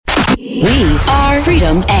We are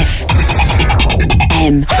Freedom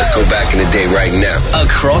FM. Let's go back in the day right now.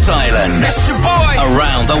 Across Ireland. It's your boy.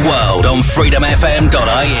 Around the world on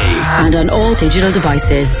freedomfm.ie. And on all digital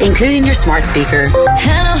devices, including your smart speaker.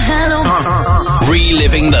 Hello, hello.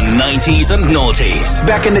 Reliving the 90s and noughties.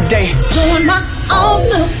 Back in the day. Doing my own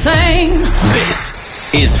little thing. This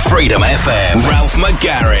is Freedom FM. Ralph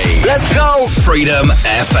McGarry. Let's go. Freedom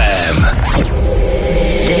FM.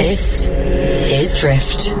 This is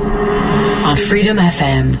Drift on Freedom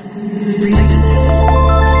FM. Freedom FM.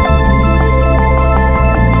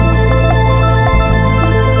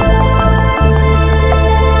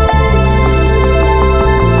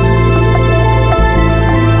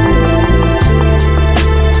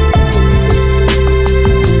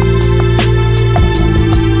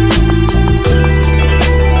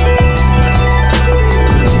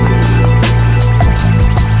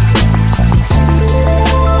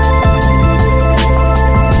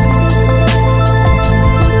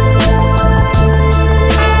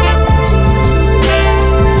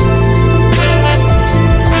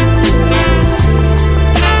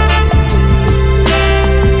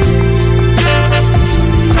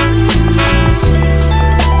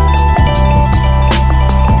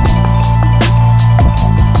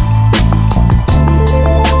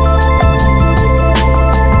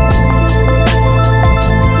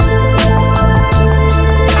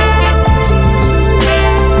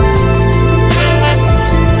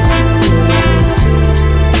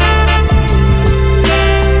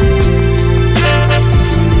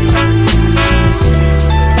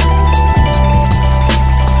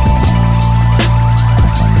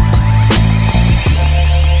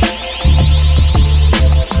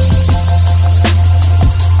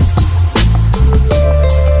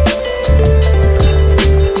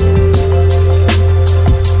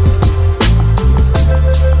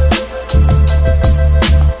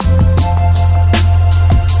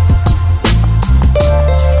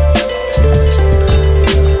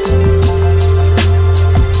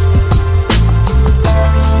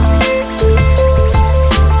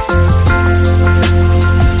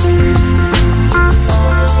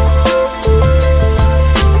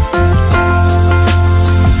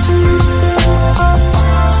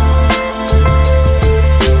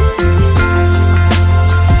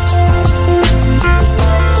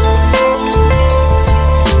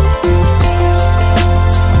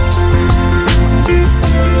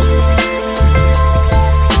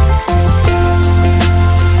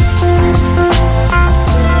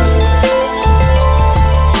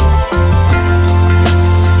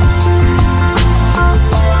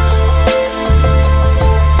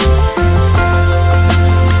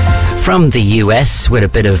 From the US with a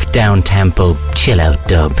bit of down-tempo chill-out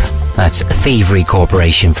dub. That's Thievery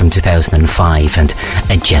Corporation from 2005 and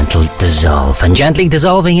A Gentle Dissolve. And gently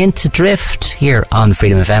dissolving into Drift here on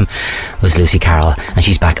Freedom FM was Lucy Carroll. And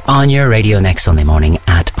she's back on your radio next Sunday morning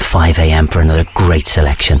at 5 a.m. for another great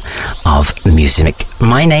selection of music.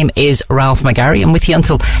 My name is Ralph McGarry. I'm with you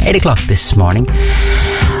until 8 o'clock this morning.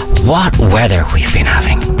 What weather we've been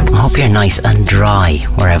having. I hope you're nice and dry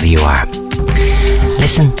wherever you are.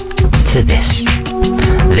 Listen to this.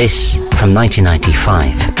 This from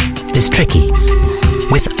 1995 is Tricky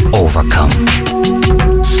with Overcome.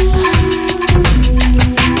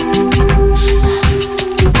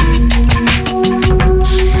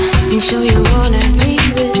 I'm sure you wanna be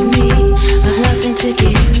with me, I've nothing to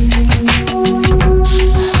give.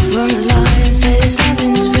 Won't lie and say there's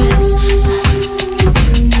nothing's best.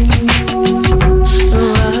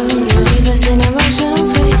 Oh, I won't leave us in a emotional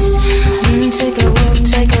place. Take a walk,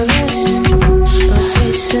 take a rest, or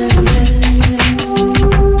taste the rest.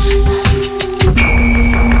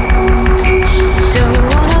 Don't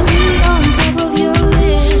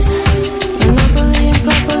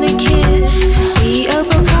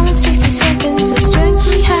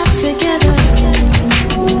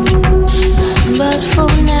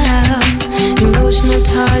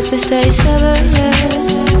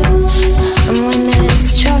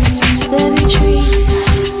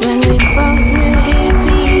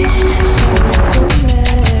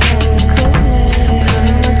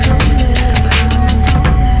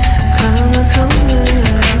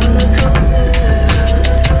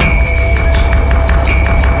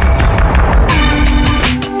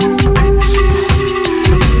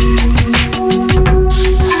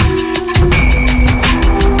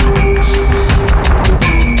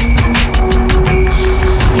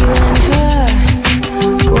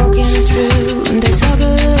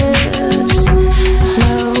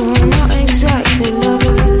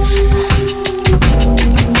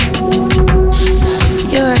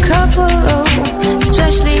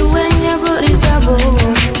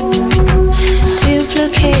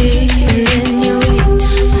okay, and then you wait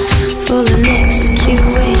for the next cue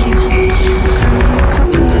wave.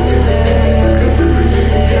 Come back,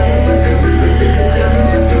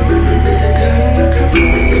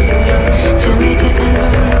 Jamaica and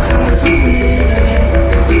Rome, come back.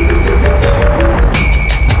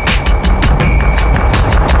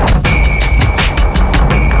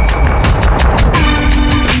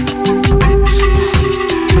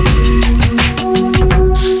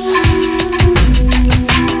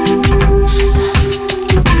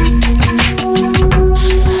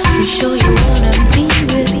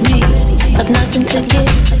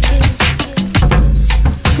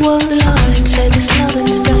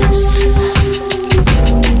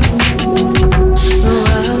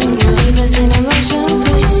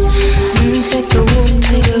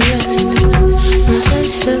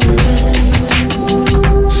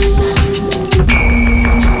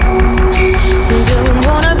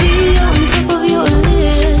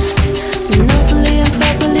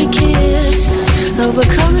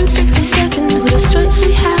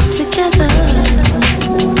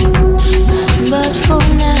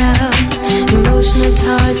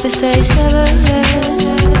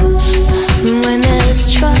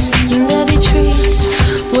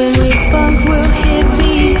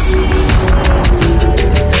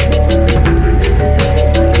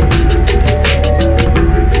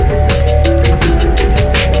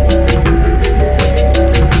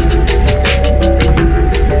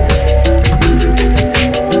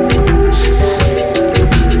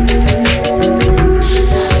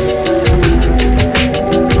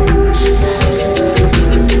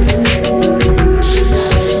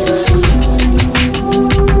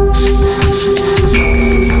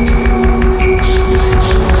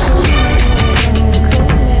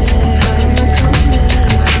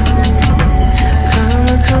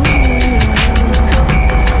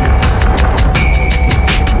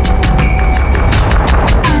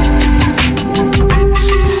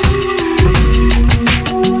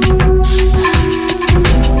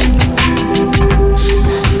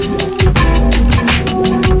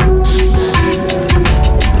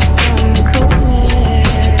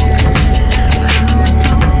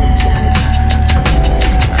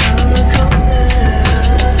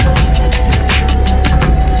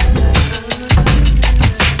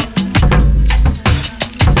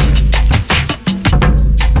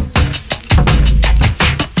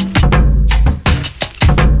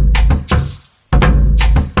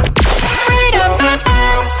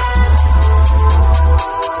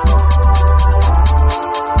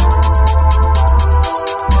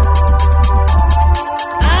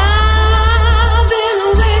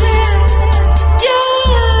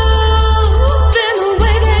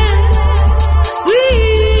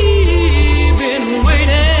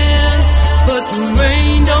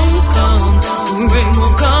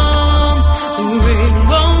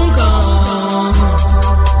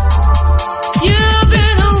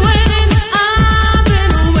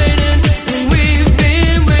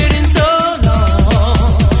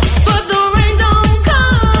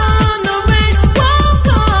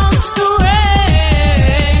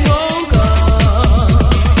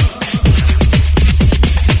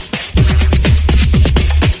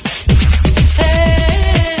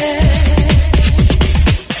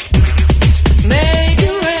 Make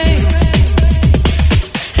it rain.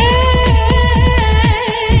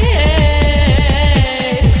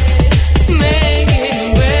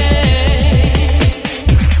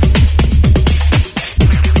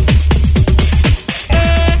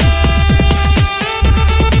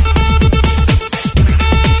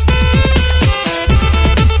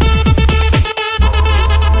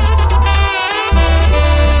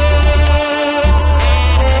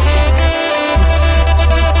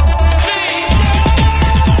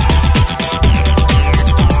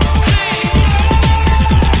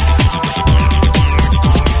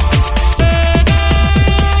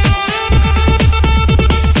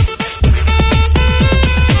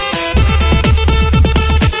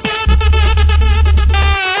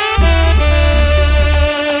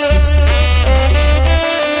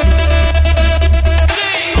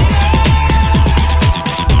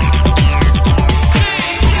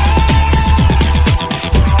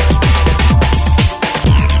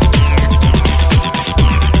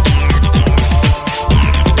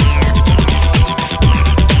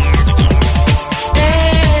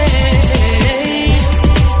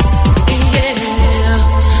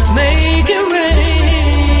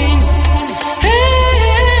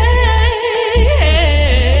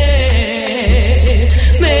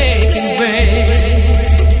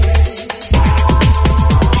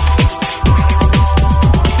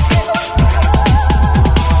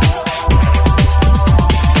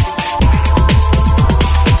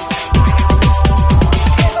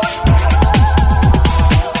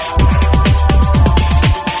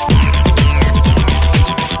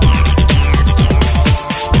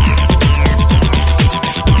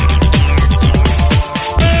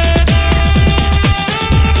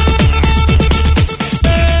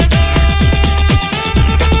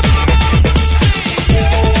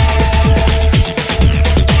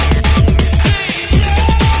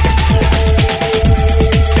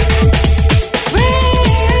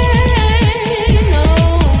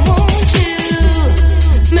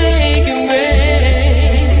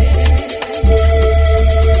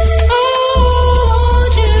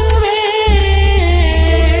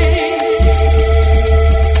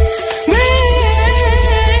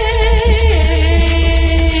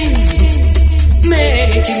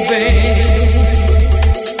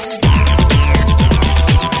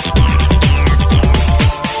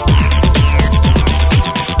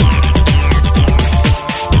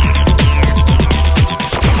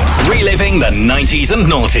 90s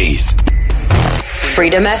and noughties.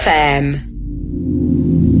 Freedom FM.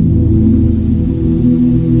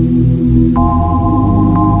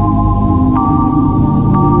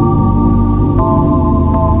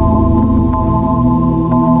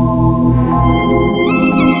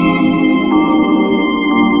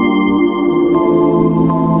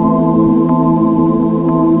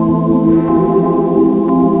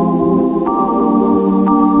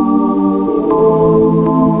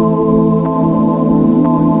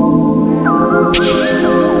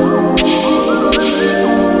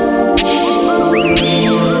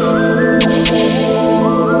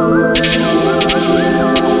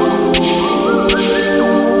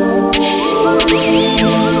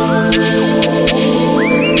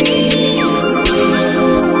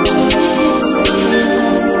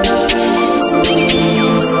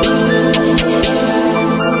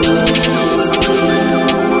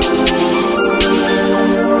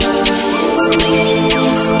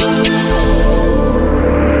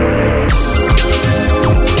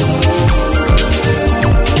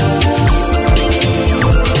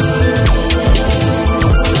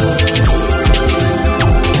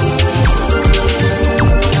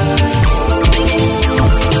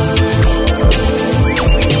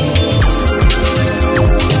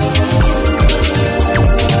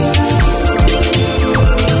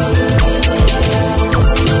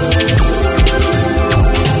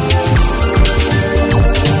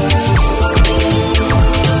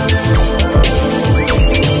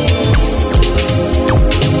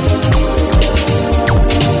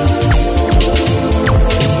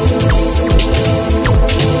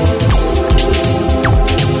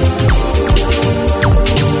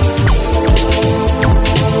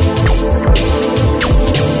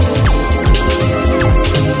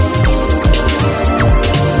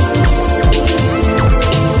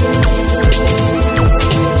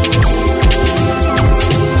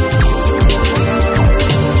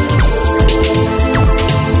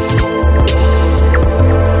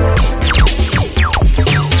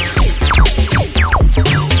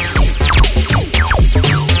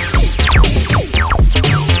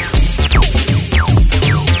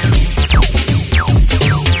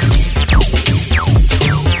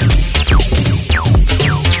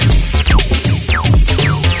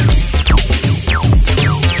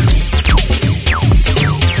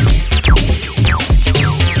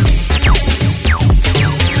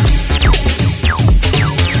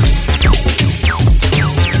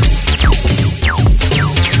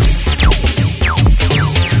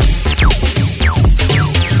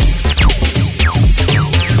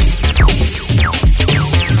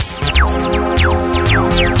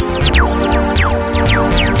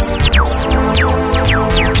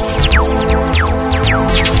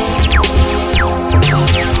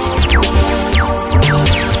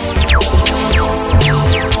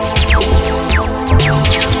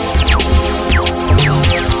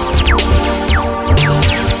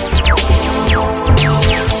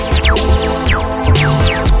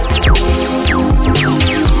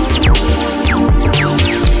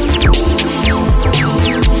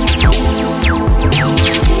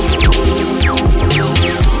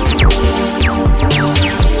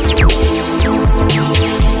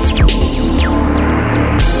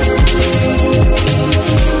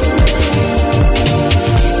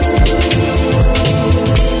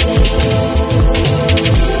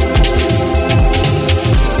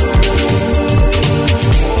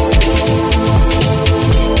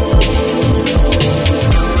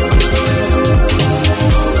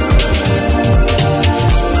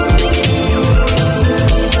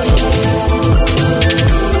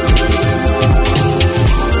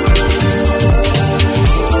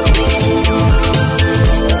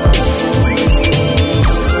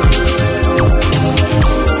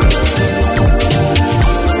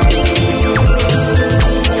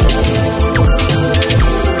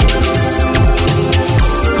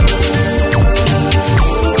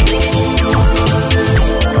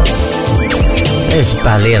 There's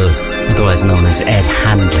Balil, otherwise known as Ed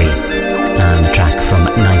Handley, and a track from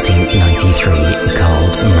 1993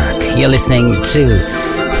 called Mark. You're listening to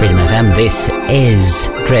Freedom FM. This is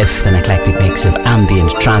Drift, an eclectic mix of ambient,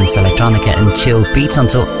 trance, electronica and chill beats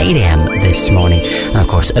until 8 a.m. this morning. And of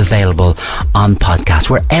course, available on podcast,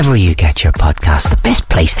 wherever you get your podcast. The best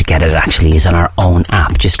place to get it actually is on our own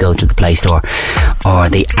app. Just go to the Play Store or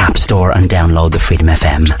the App Store and download the Freedom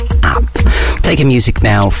FM app. Taking music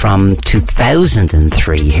now from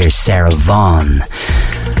 2003. Here's Sarah Vaughan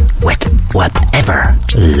with Whatever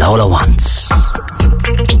Lola Wants.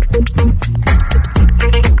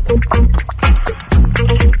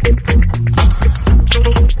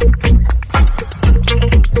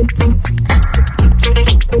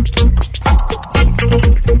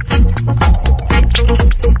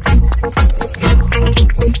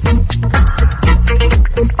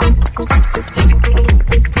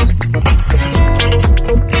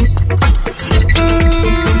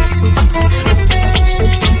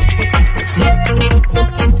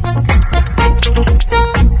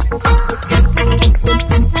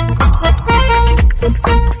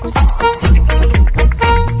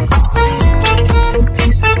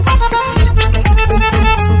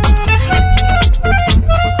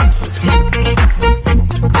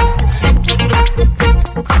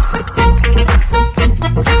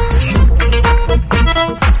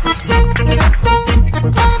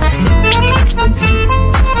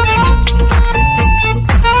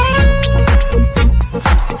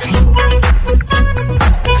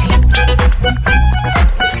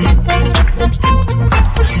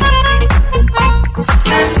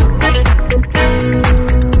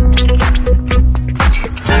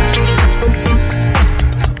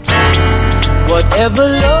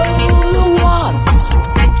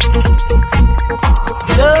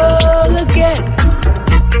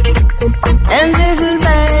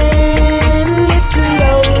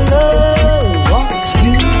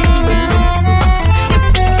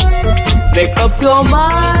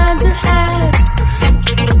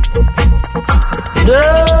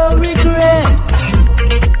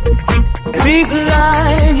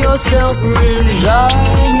 yourself,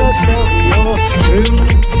 resign yourself, you're through.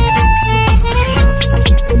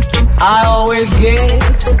 I always get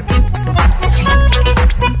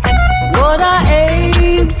what I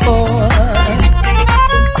aim for,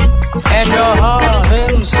 and your heart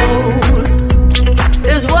and soul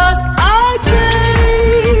is what I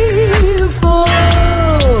came for.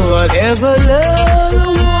 Whatever love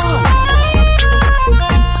wants,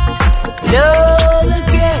 love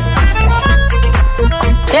again.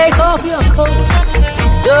 Take off your coat,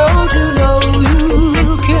 don't you know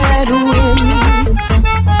you can't win?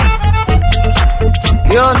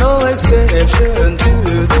 You're no exception to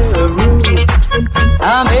the rule.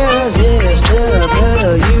 I'm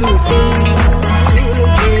irresistible, you fool.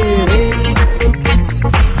 Give in.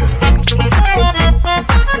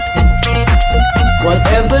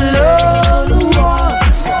 Whatever love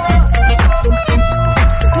wants,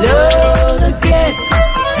 love again.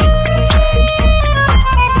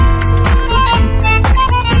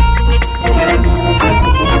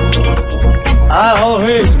 I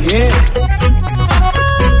always get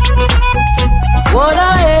what I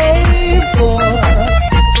aim for,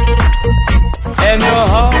 and your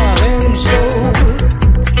heart and soul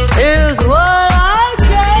is what I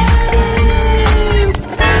came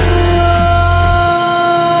for.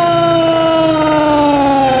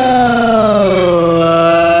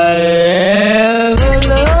 Whatever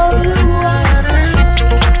love you want,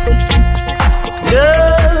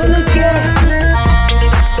 love again.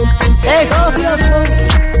 Take off your coat,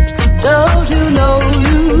 don't you know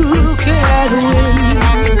you can't win?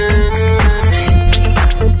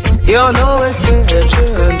 You're no exception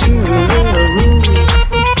to the rule.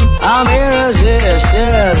 I'm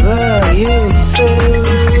irresistible, you fool.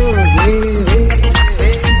 Give it,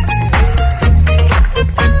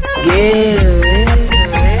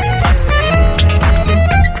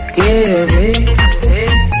 give it.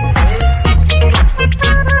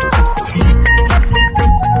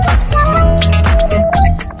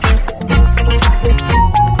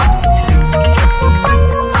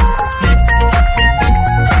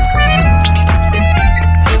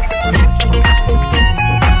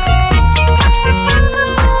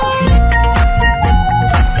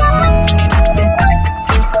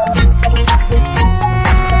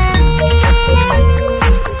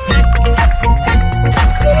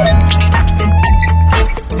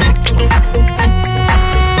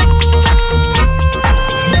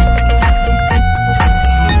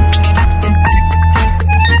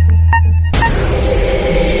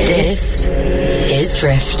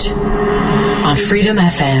 Drift on Freedom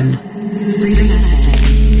FM. Freedom FM.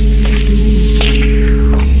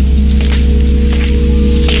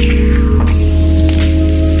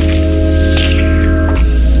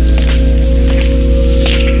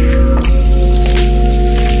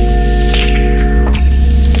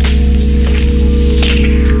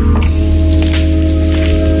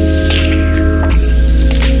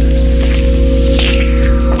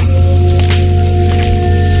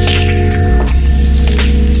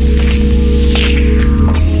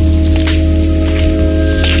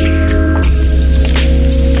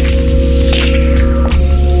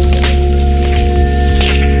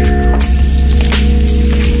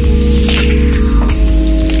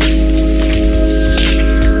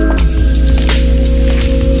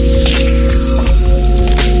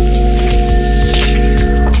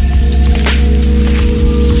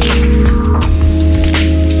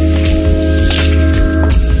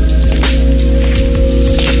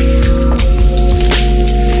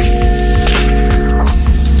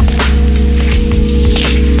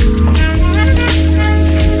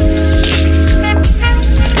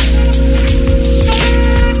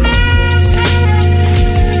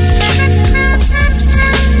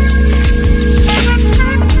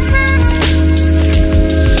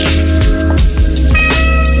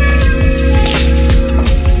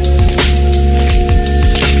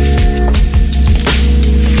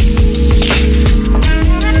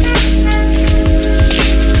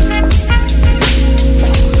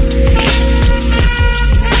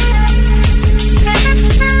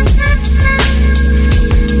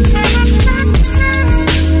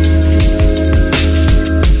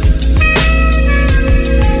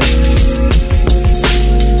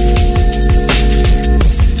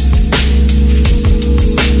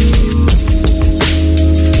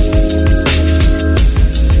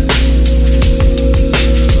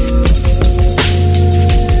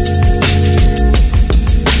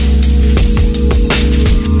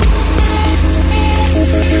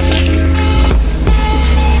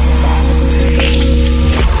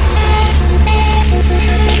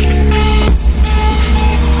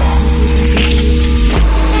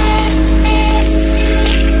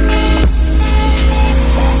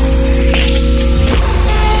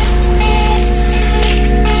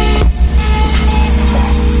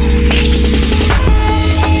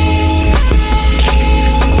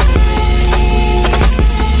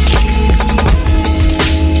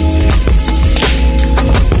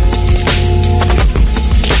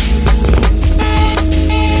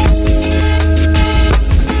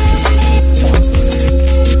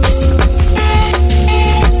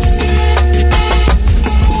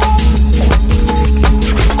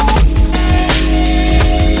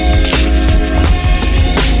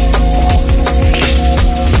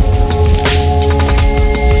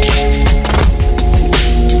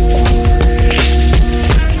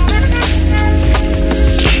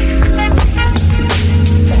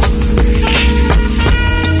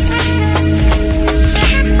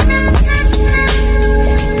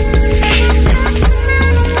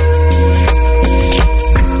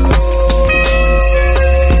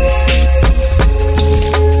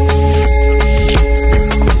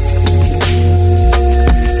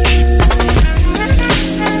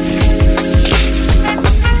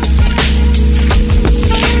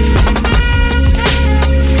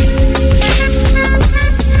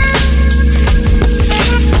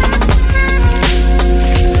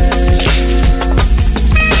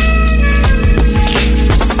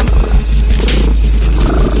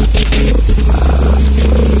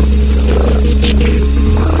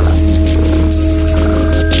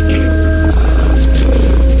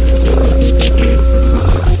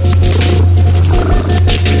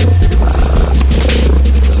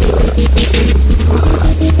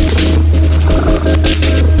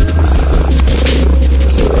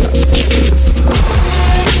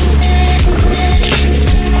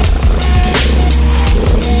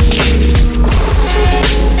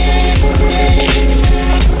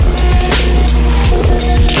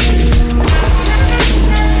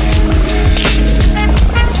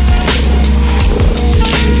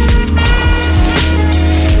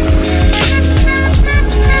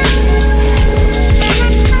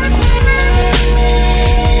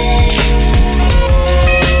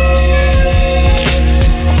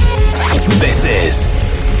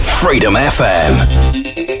 Freedom FM.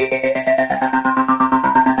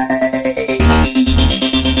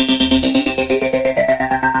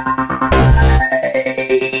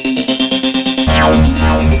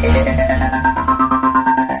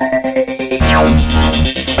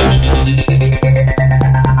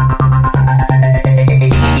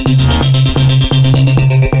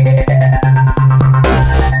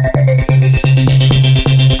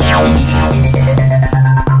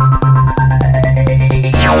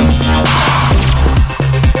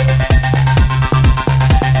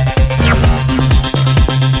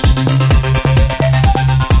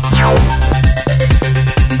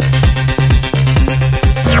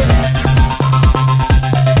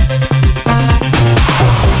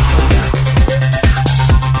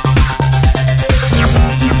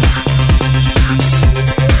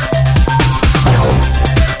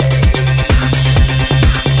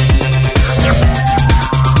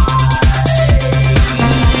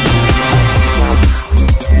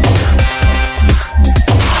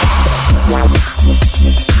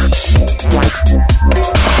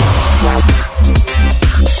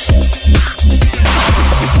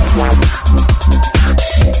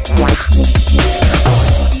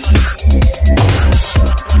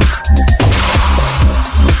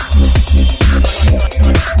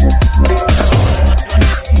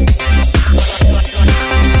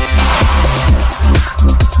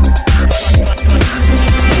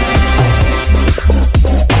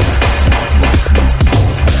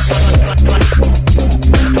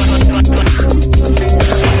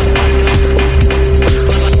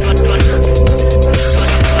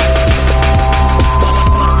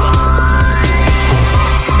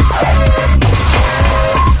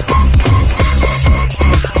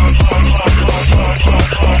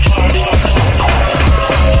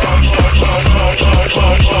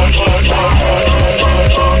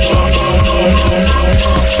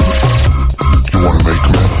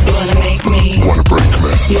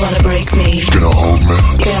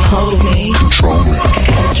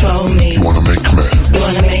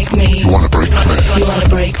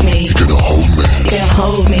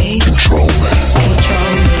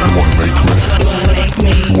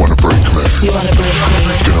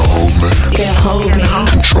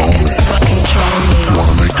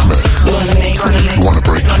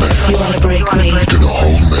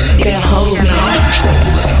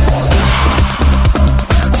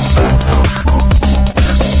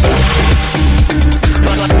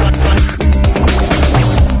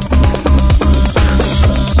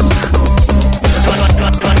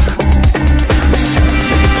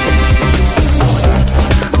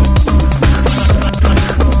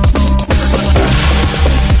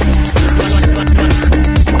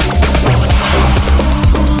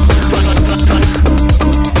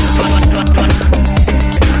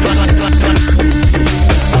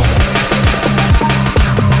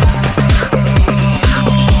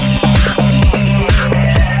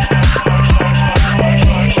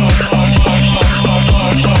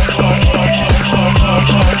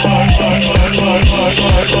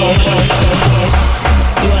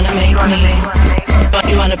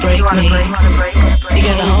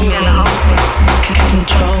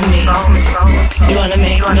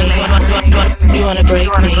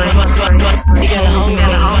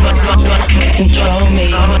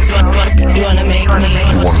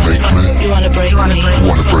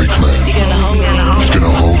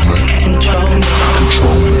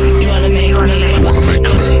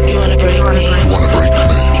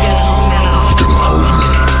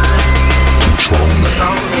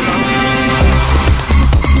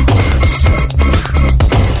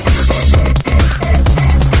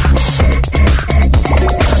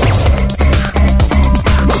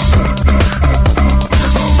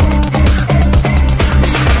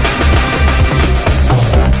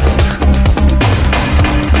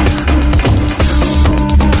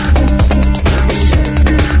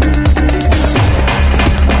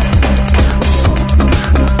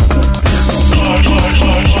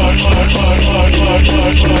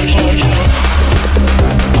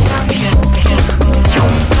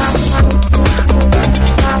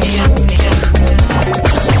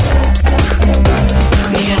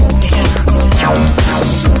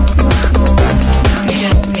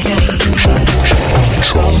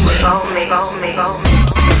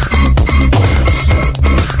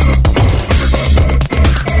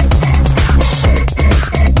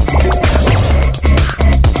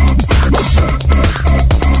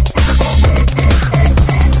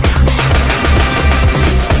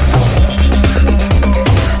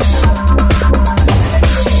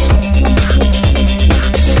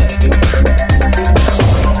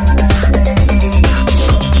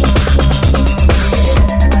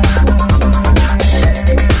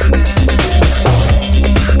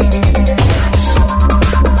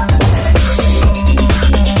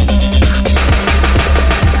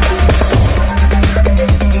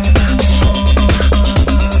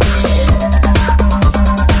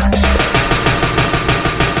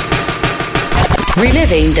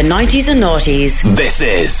 Reliving the 90s and noughties. This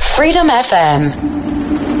is Freedom FM.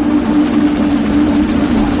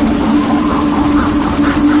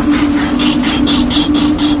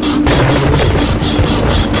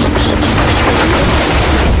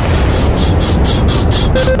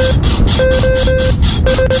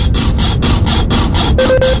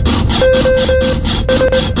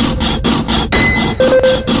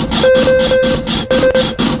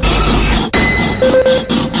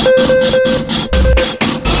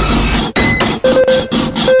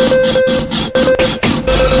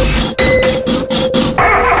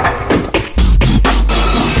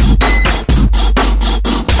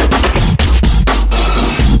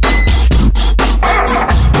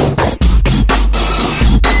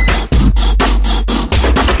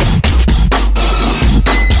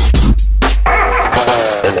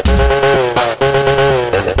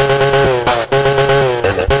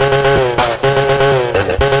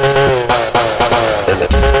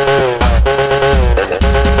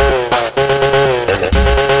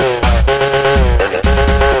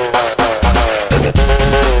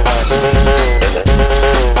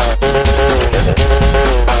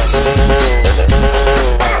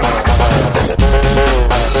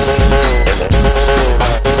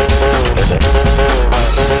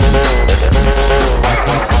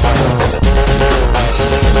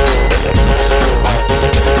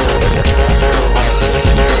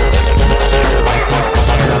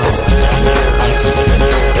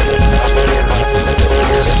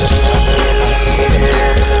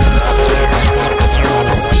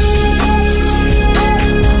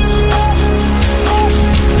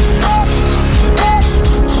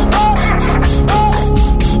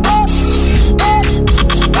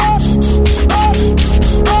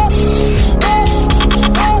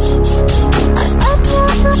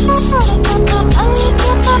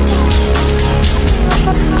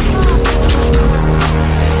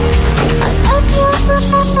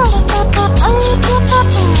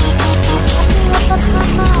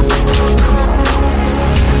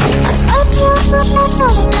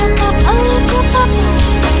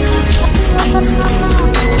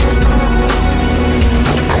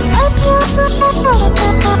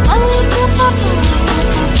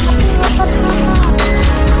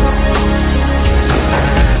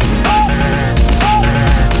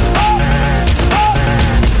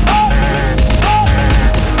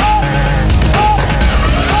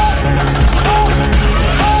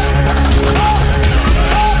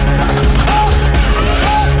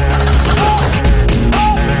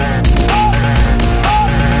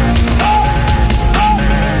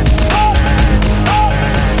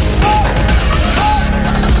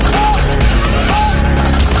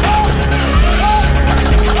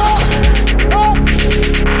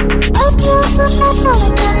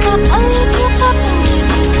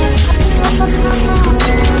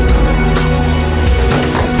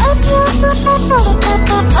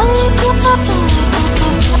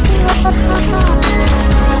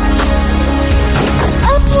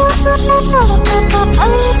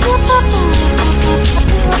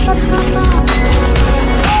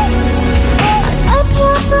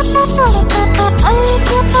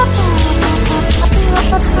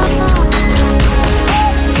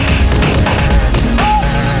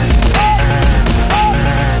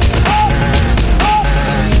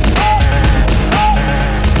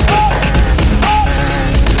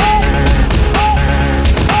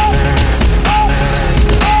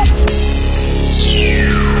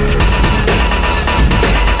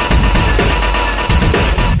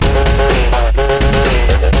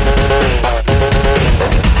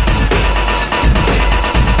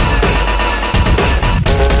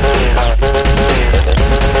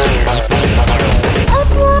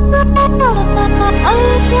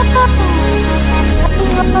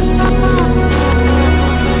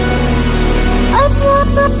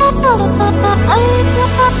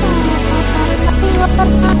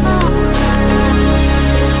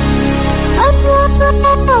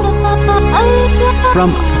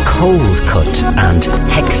 From Cold Cut and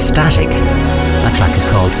Hexstatic, that track is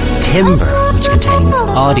called Timber, which contains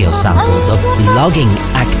audio samples of logging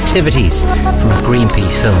activities from a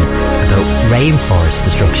Greenpeace film about rainforest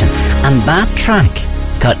destruction. And that track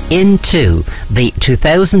got into the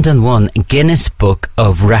 2001 Guinness Book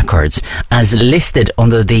of Records as listed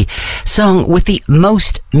under the song with the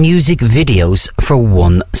most music videos for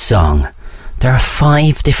one song. There are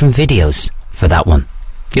 5 different videos for that one.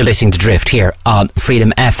 You're listening to Drift here on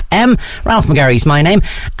Freedom FM. Ralph McGarry's my name,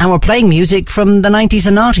 and we're playing music from the 90s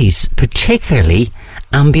and noughties, particularly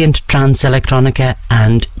ambient, trance, electronica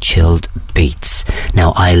and chilled beats.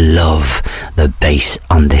 Now, I love the bass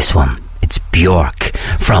on this one. It's Björk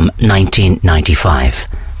from 1995,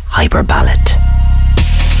 Hyper Ballad.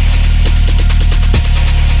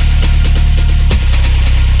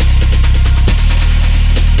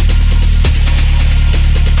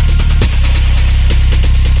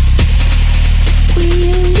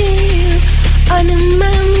 On a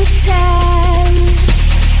mountain,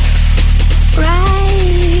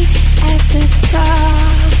 right at the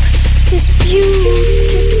top, this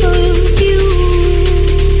beautiful view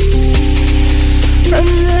from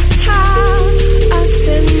the top of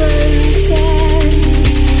the mountain.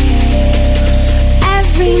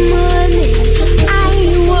 Every morning I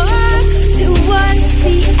walk towards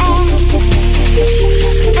the edge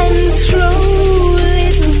and throw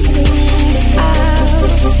little things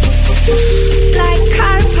out, like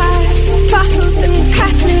car parts, bottles and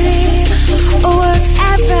cutlery, or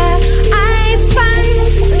whatever I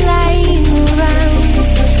find lying around.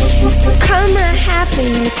 It's become a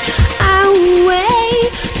habit, a way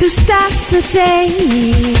to start the day.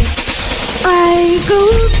 I go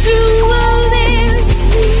through all this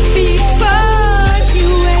before you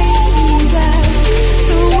wake up,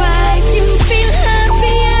 so I can feel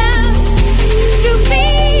happier to be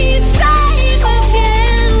safe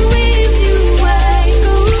again with you. I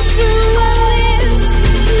go through all this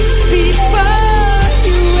before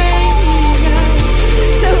you wake up,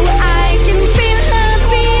 so I can feel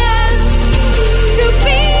happier to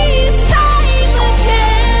be safe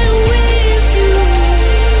again with you.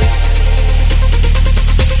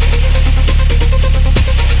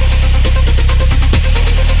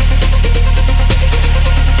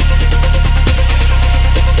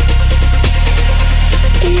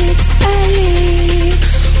 It's early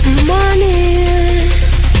morning,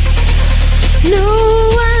 no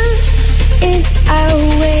one is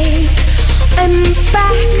awake. I'm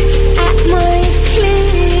back at my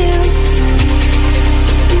cliff,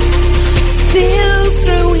 still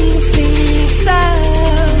throwing things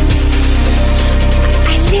out.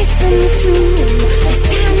 I listen to the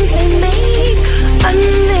sounds they make on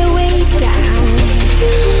their way down.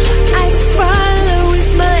 I follow with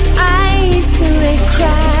my eyes till they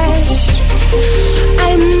crash. I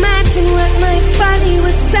imagine what my body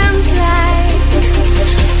would sound like,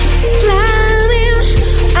 slamming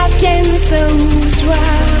against those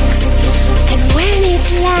rocks. And when it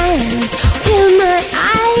lands, will my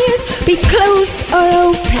eyes be closed or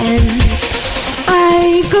open?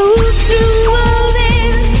 I go through all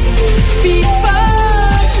this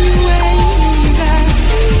before you wake up,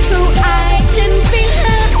 so I can feel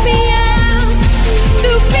happier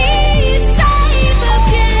to be safe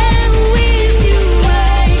again with you.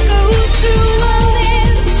 I go through all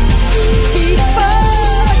this before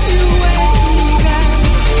you wake up,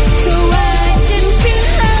 so I can feel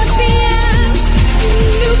happier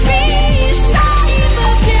to be safe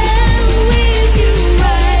again with you.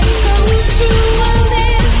 I go through all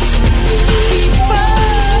this before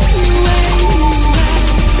you wake up,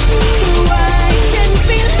 so I can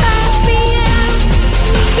feel happier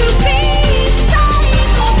to be safe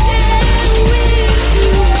again with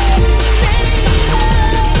you.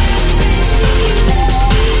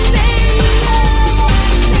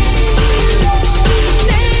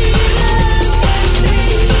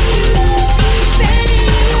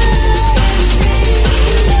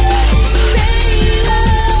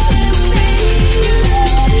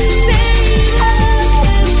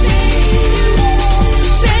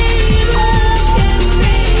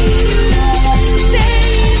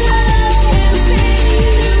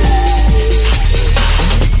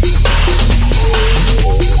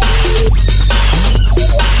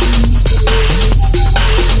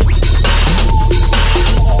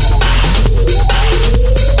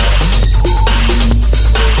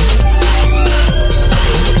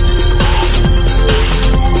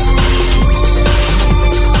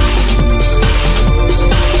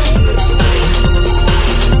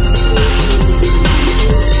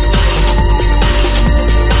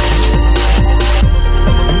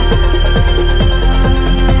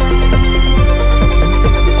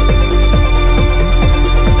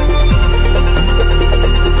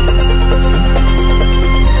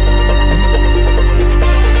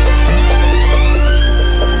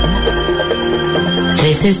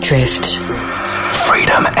 This is Drift.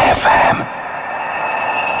 Freedom FM.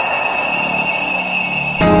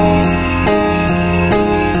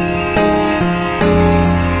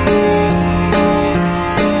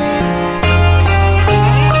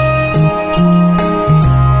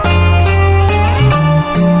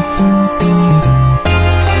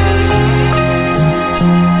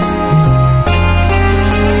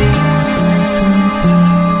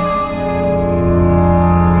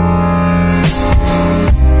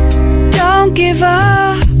 Don't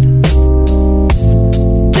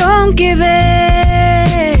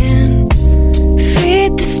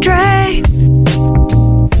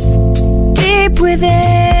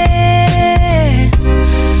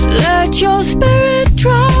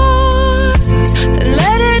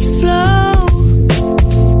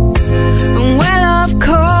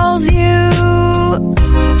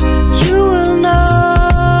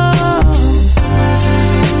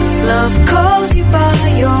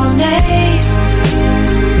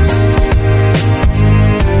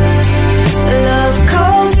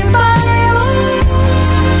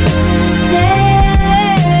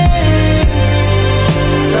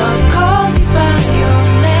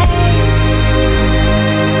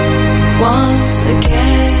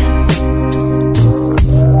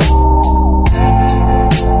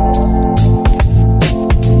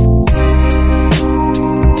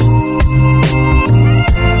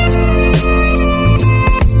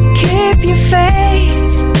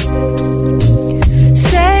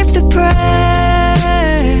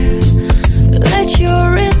prayer. Let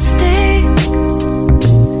your instincts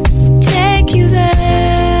take you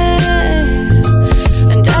there.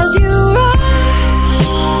 And as you rush,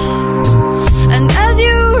 and as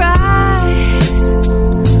you rise,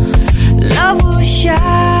 love will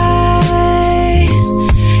shine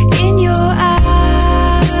in your eyes.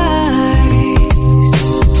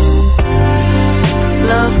 'Cause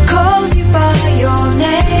love calls you by your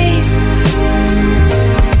name.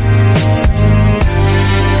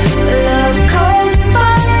 Love calls you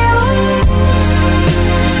by your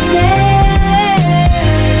name.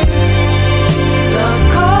 Love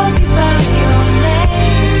calls you by your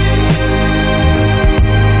name.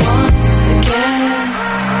 Once again,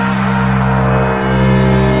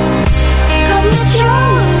 come let your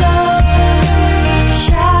love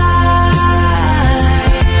shine,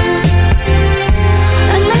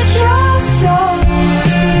 and let your soul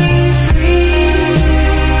be free,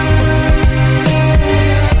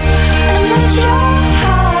 and let your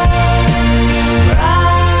heart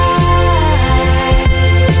rise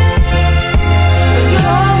when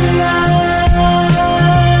you're in love,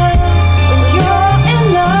 when you're in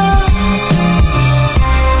love.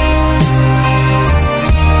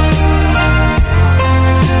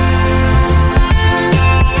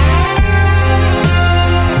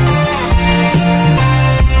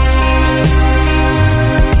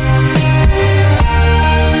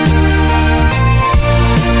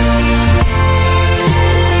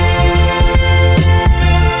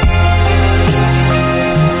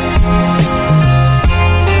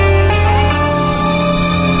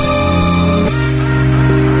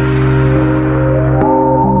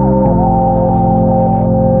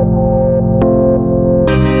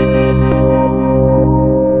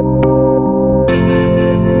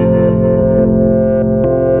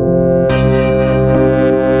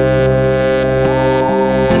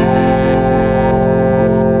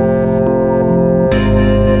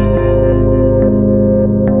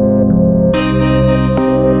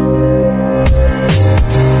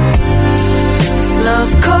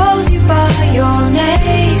 Love calls you by your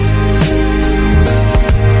name.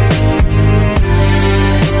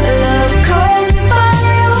 Love calls you by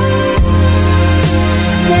your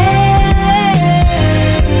name.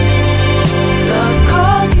 Love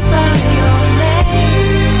calls you by your name.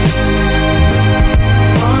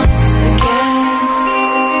 Once again.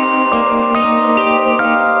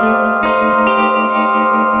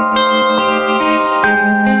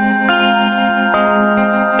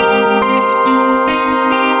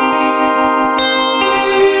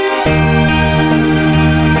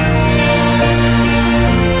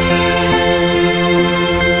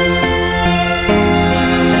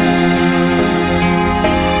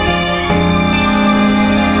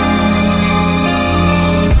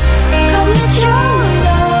 Come let your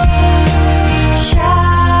love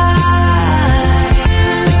shine,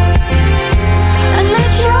 and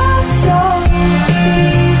let your soul be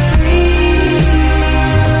free,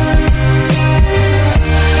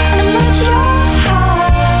 and let your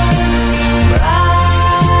heart rise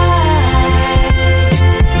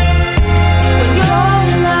when you're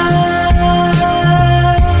in love,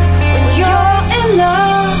 when you're in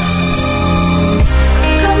love.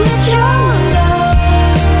 Come let your love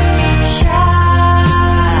shine,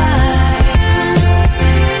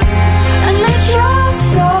 and let your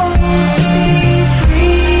soul be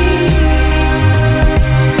free,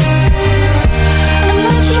 and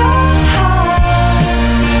let your heart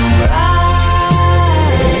rise.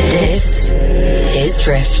 This is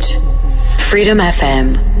Drift. Freedom FM.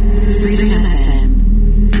 Freedom FM.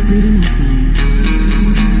 Freedom FM.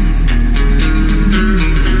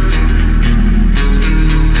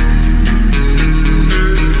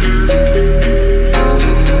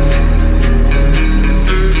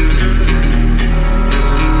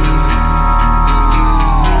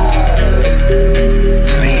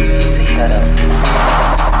 Dream is a shadow.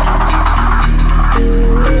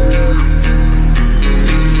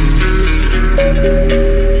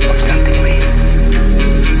 Of something real.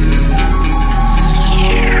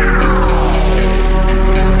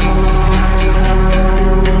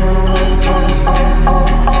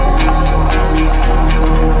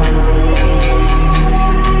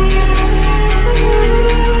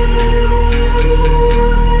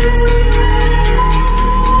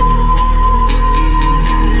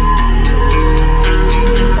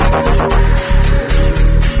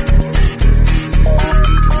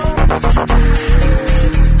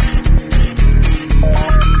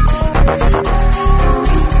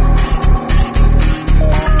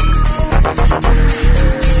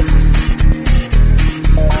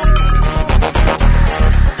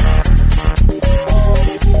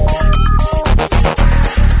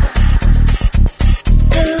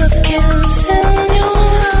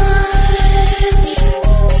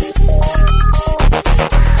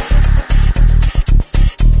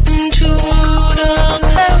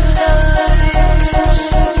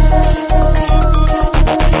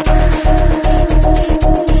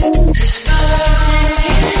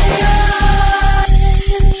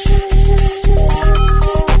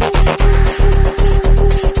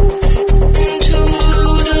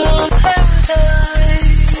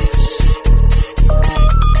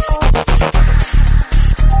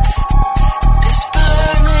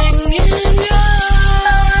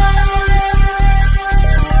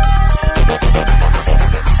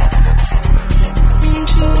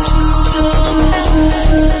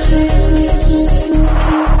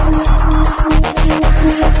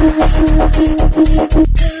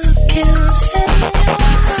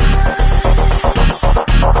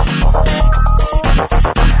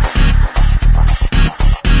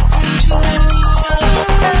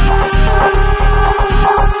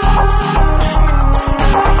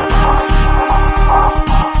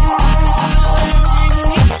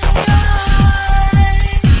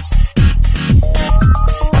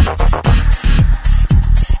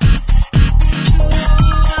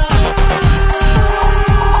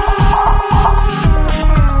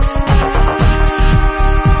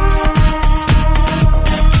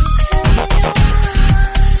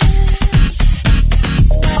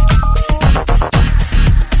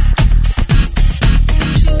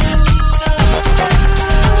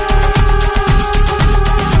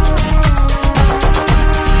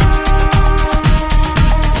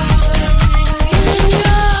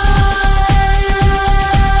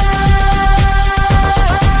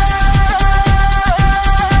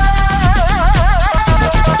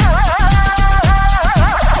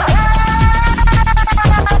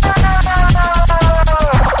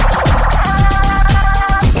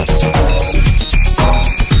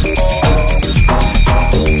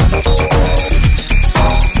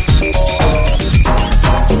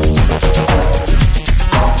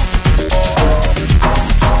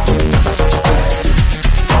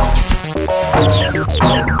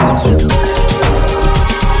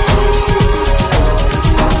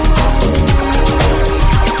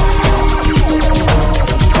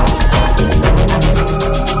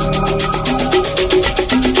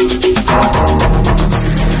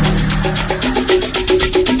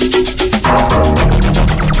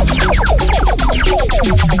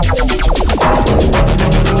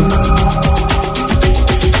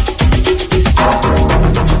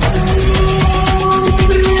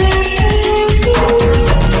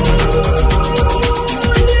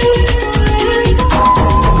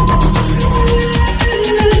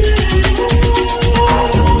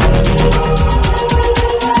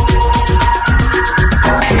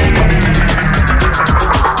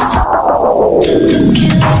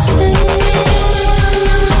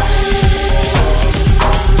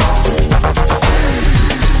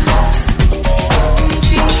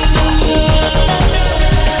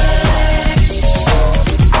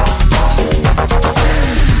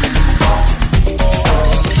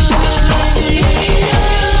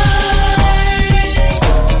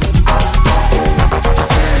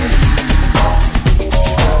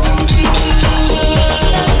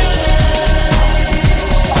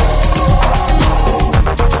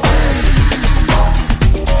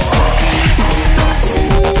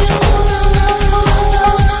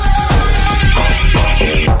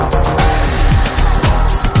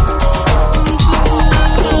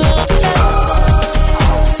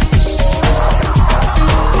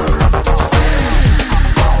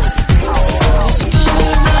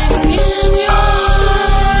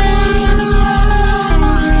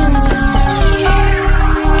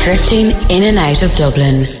 Drifting in and out of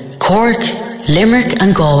Dublin, Cork, Limerick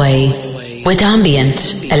and Galway, with ambient,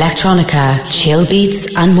 electronica, chill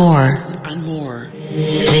beats and more.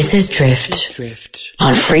 This is Drift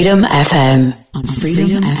on Freedom FM. On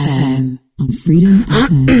Freedom FM. On Freedom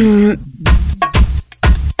FM.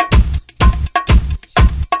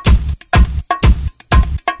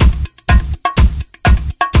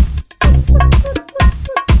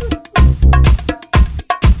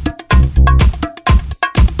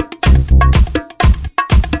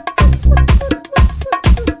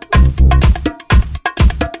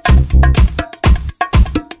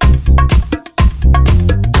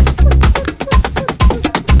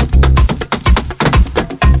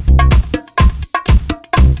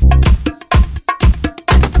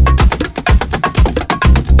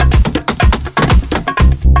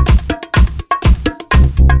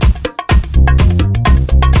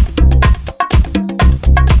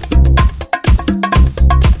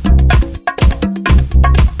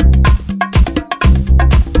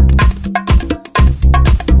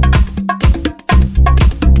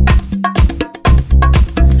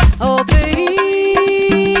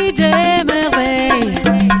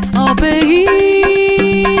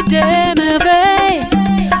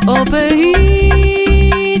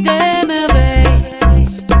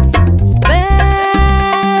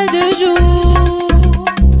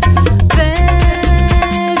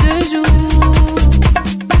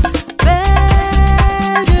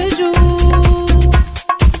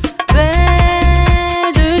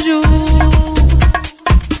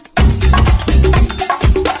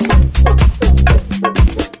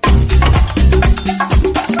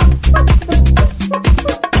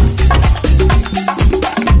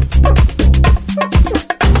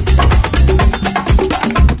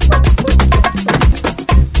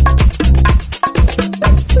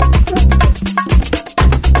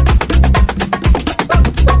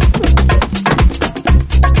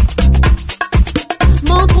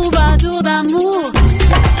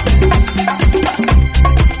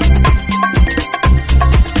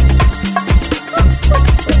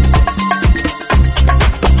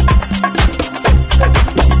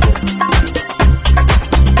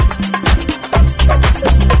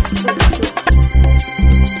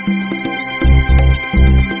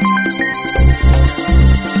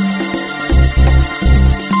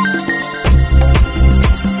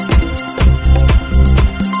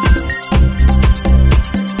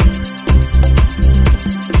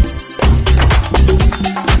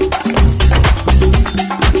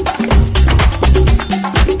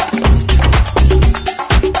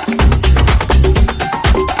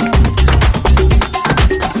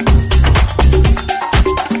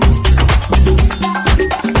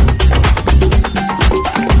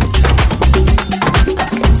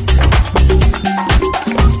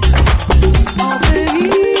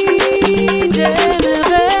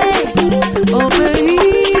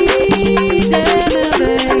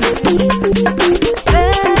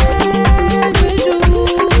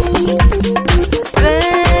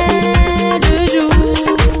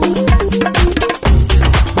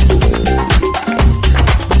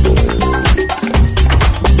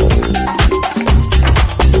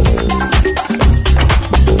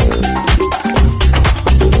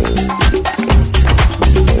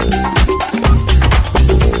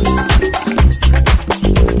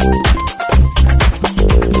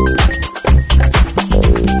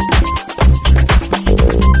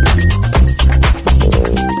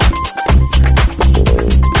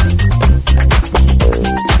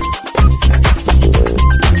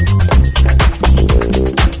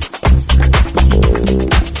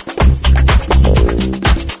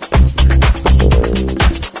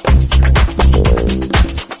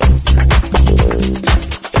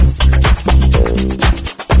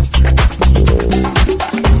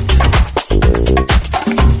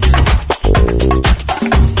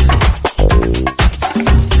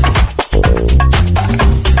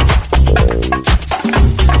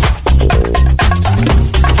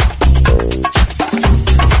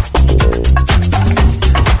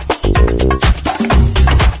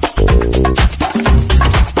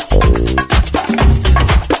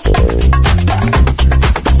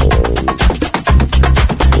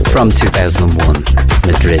 from 2001,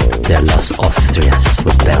 Madrid de los Austrias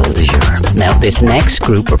with Belle de Jour. Now, this next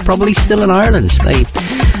group are probably still in Ireland. They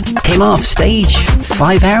came off stage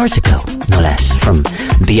 5 hours ago, no less, from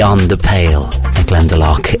Beyond the Pale at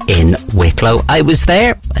Glendalough in Wicklow. I was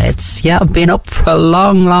there. I've been up for a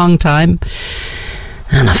long, long time.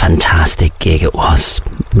 And a fantastic gig it was.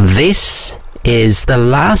 This is the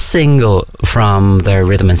last single from their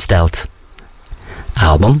Rhythm and Stealth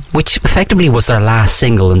album, which effectively was their last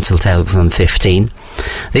single until 2015.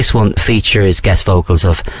 This one features guest vocals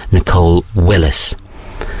of Nicole Willis.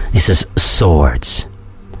 This is Swords.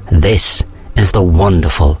 This is the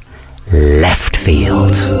wonderful Left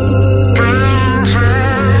Field.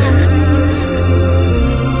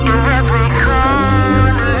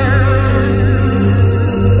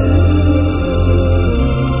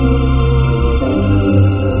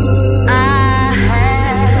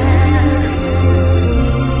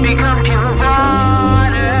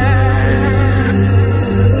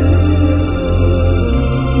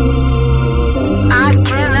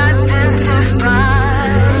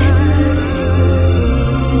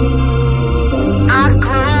 I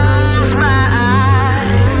close my eyes.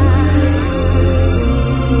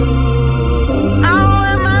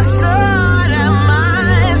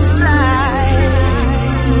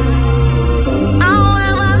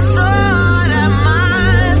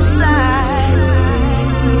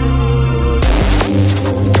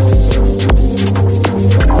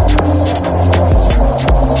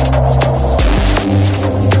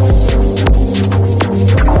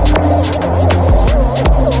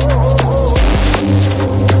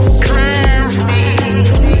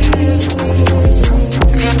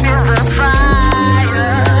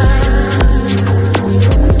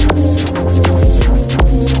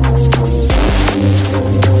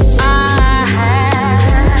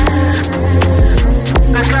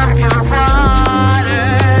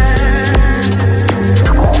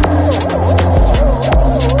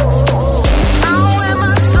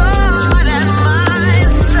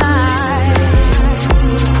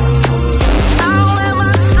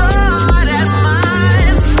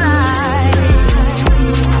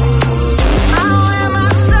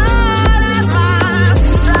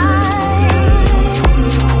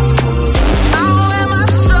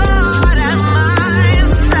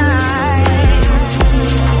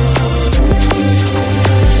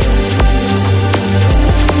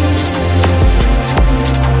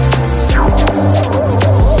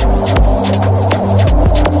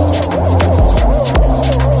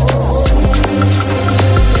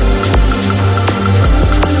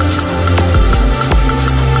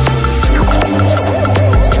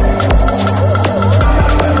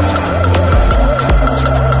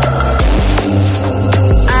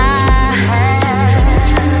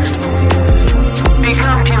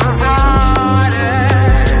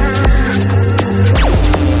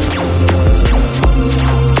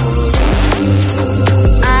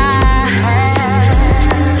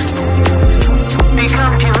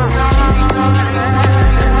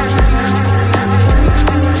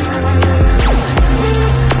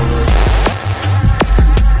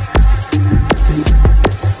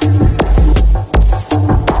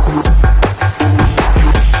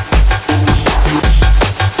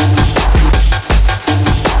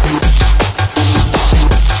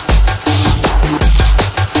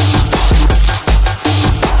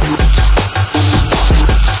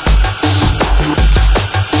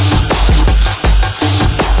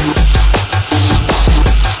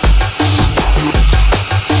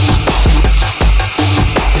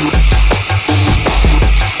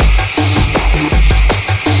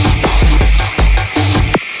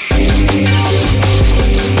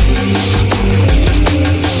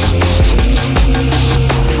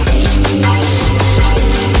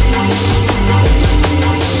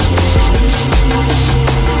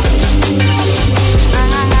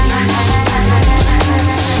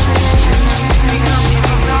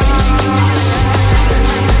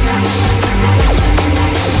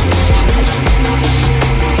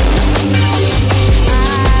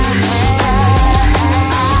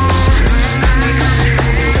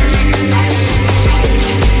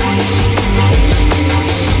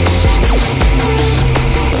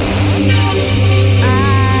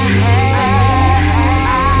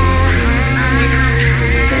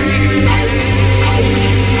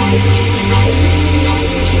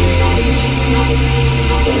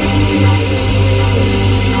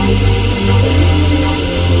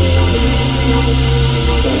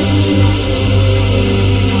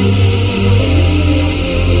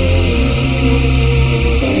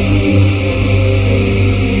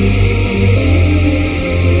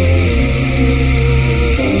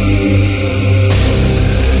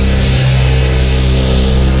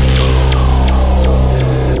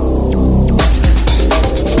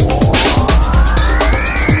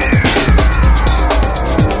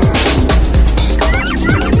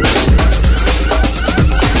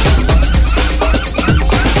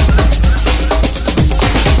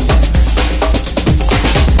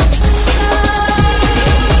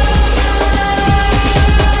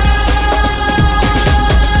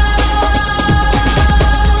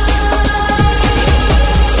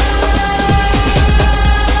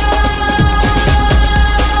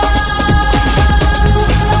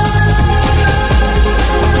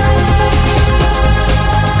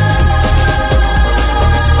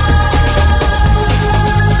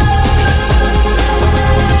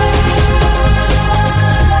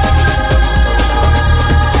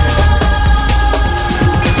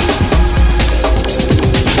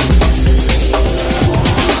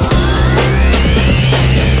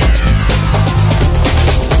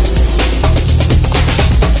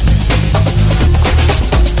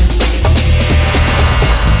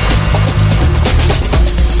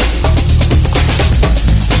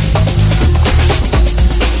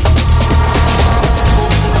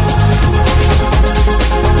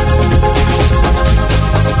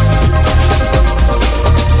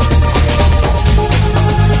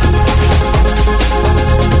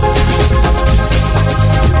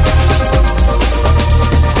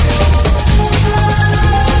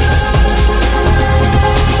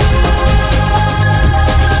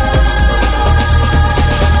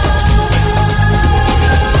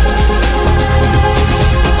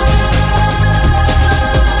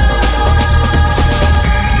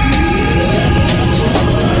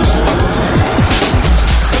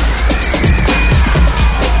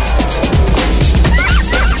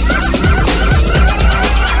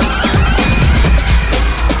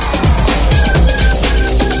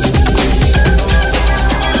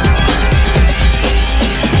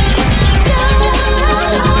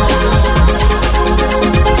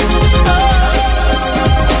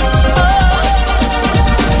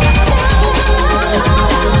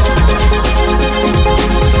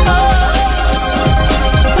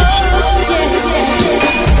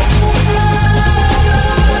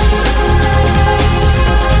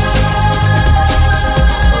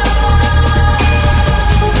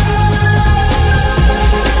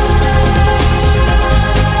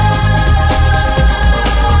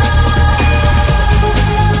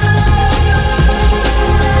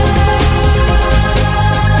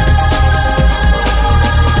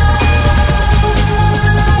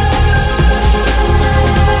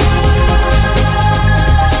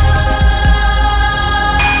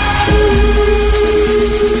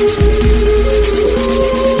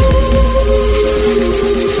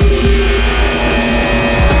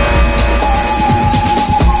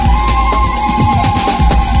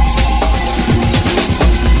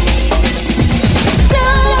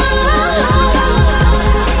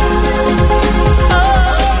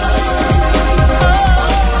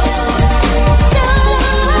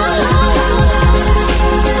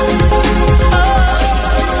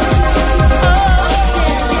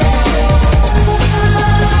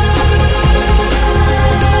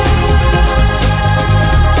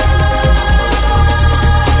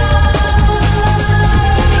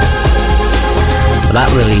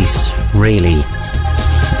 that release really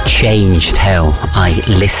changed how I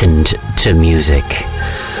listened to music,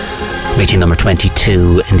 reaching number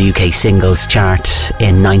 22 in the UK singles chart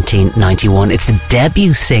in 1991. It's the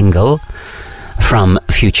debut single from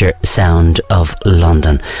Future Sound of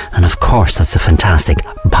London, and of course that's the fantastic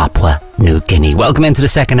Papua New Guinea. Welcome into the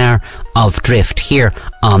second hour of Drift here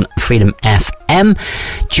on Freedom FM,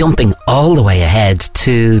 jumping all the way ahead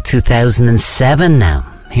to 2007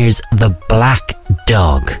 now. Here's The Black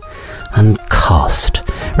Dog and Cost.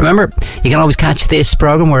 Remember, you can always catch this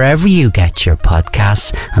programme wherever you get your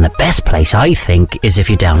podcasts, and the best place, I think, is if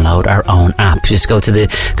you download our own app. Just go to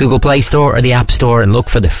the Google Play Store or the App Store and look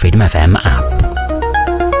for the Freedom FM app.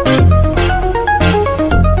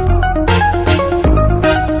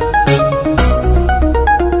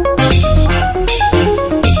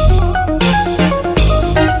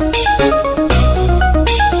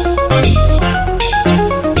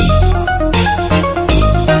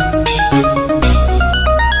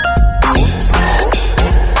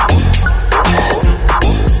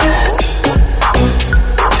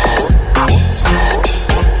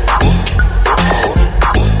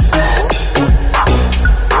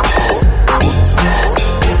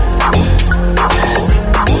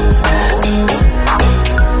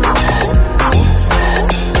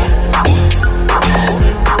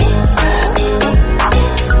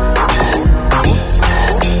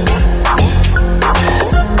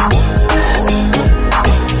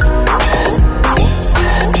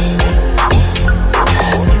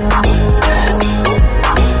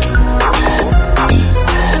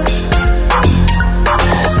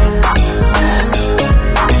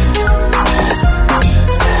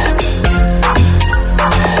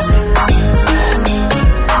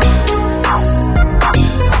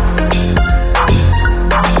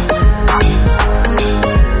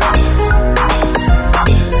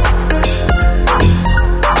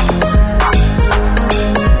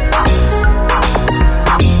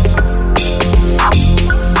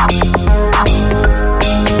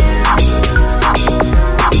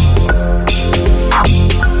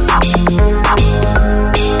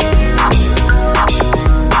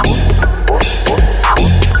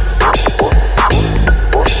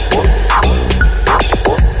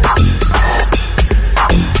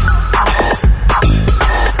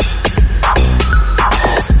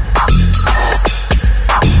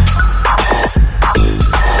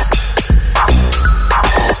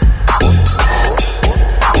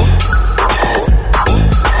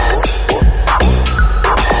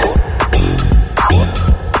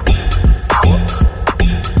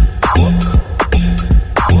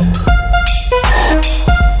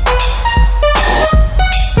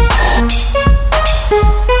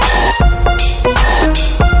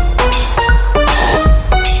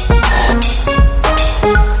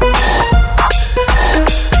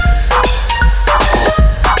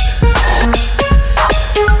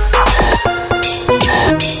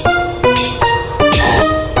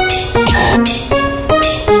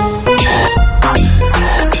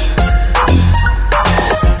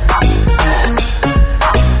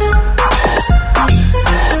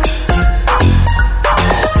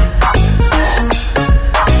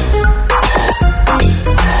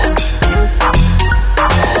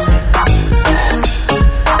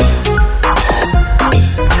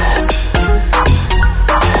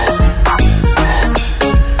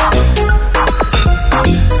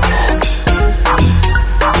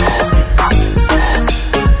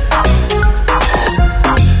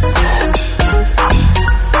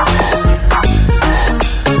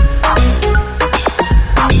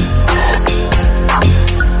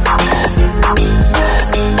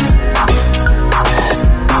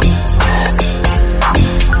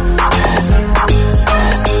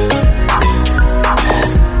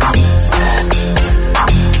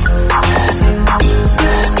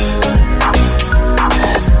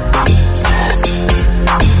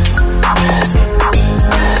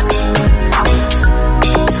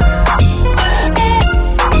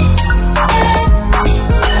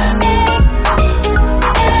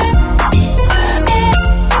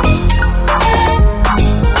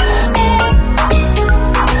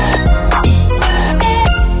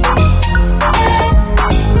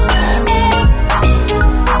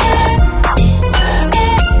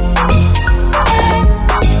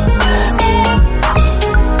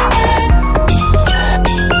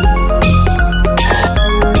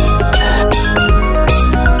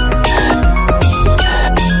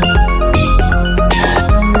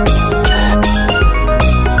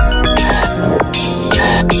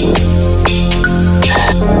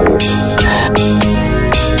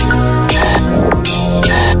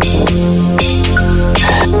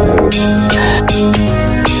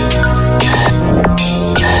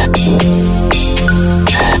 This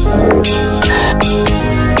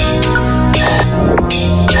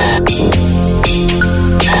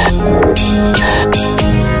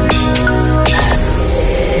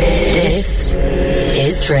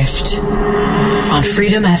is Drift on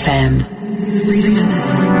Freedom FM. Freedom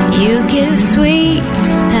FM. You give sweet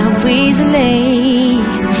that weaselly.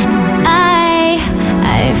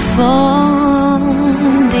 I fall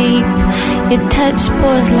deep. Your touch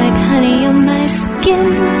pours like honey on my skin.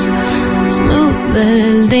 Smooth but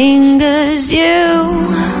it lingers you.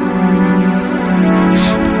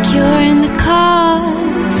 The cure and the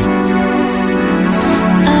cause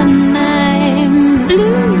of my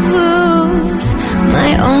blues.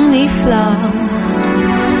 My only flaw.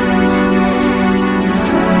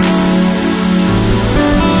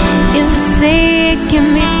 You say it can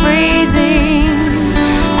be freezing.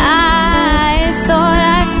 I thought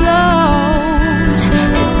I flowed.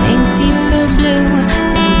 This ain't deeper blue,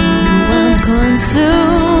 but I'm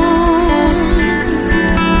consumed.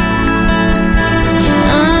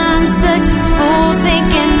 I'm such a fool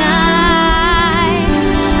thinking I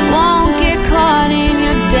won't get caught in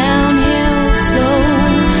your downhill flow.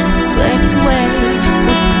 Swept away.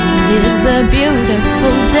 It's a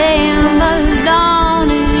beautiful day. I'm alone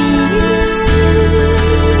in you.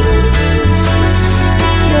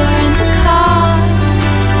 You're in the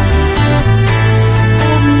cause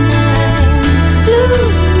of my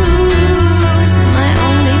blues, my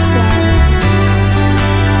only flaw.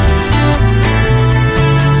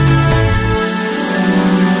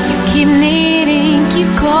 You keep needing, keep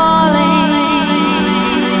calling.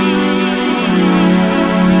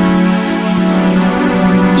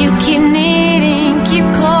 You keep needing, keep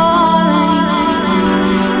calling.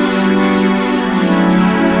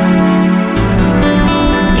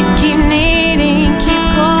 You keep needing, keep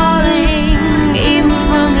calling. Even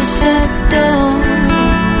from a shut door.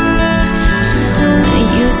 When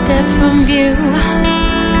you step from view, I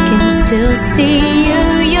can still see you.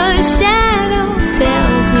 Your shadow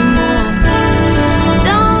tells me more.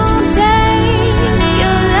 Don't take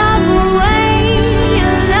your love away,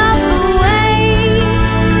 your love away.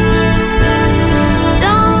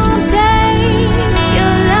 Don't take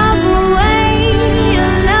your love away,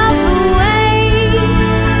 your love away.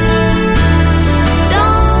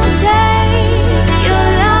 Don't take your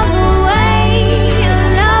love away, your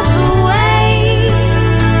love away.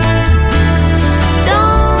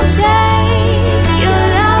 Don't take your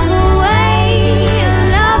love away, your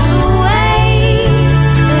love away.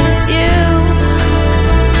 'Cause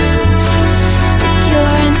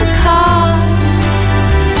you're in the cause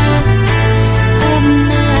of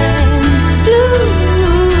my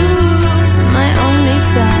blues, my only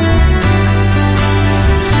flaw.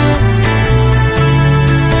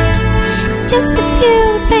 Just a few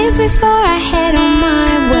things before I head on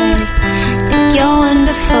my way. Think you're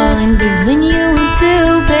wonderful and good when you want to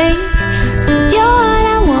be. You're what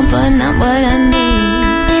I want but not what I need.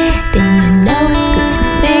 Then you know it's good for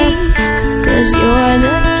me, 'cause you're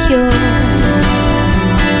the cure.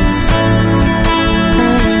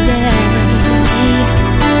 Oh, yeah.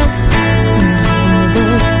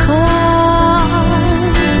 You're the cause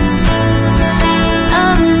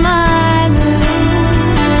of my blues.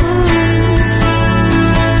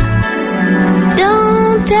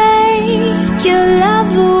 Don't take your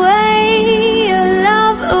love away, your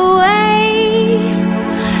love away.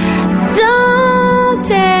 Don't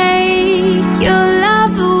take your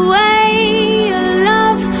love away, your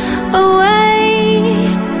love away.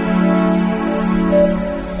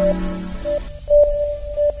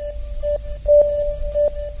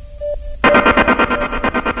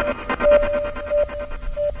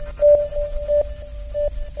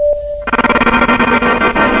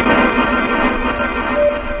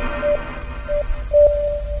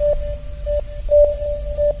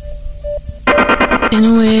 In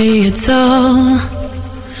a way, it's all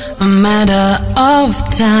a matter of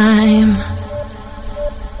time.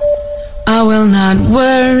 I will not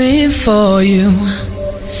worry for you.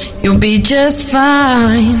 You'll be just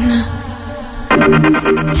fine.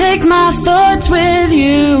 Take my thoughts with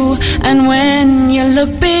you, and when you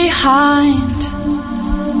look behind,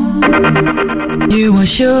 you will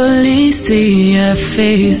surely see a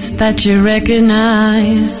face that you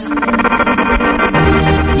recognize.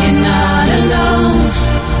 You're not alone.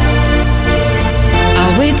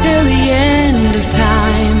 I'll wait till the end of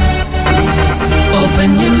time. Open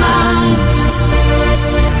your mind.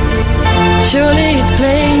 Surely it's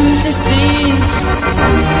plain to see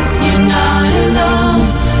you're not alone.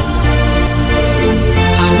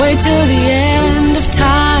 I'll wait till the end of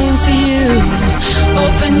time for you.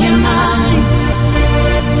 Open your mind.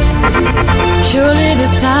 Surely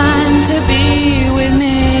this time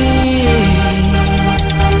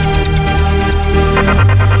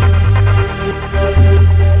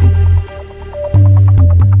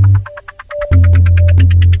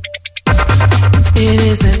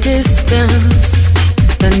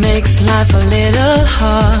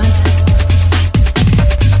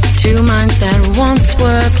that once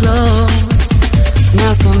were close,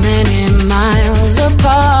 now so many miles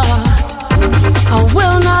apart. I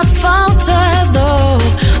will not falter though,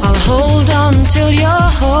 I'll hold on till you're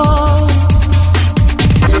home,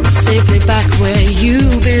 safely back where you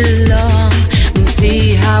belong, and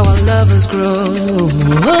see how our lovers grow.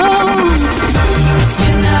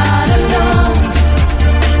 You're not alone,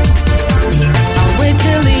 I'll wait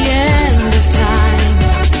till the end of time.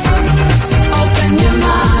 Open your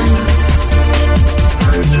mind,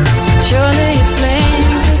 surely it's plain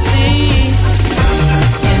to see.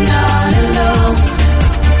 You're not alone,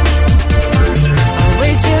 I'll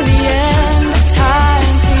wait till the end of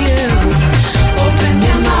time for you. Open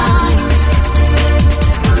your mind,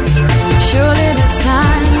 surely there's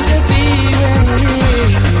time to be with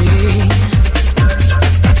me.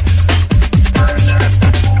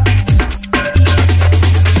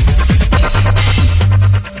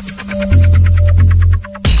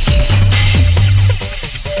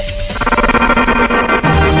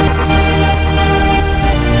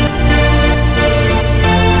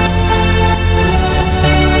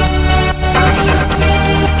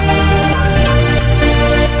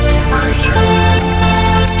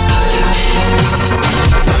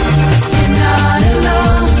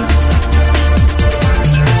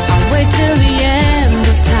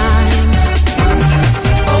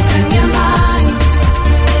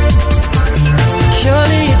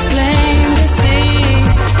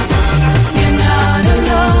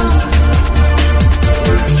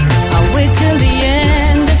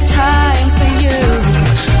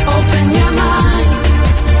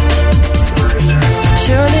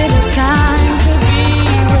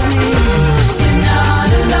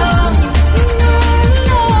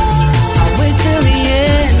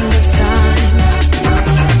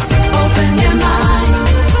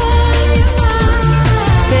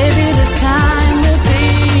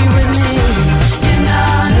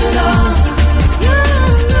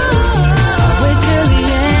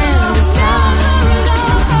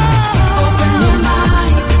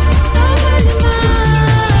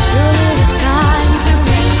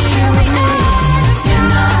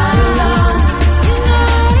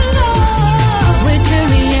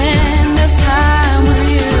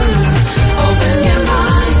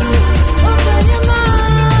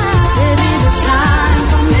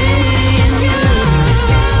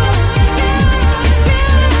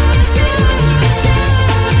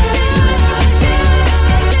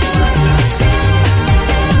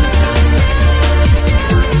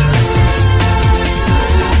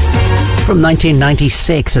 From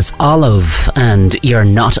 1996, it's Olive and You're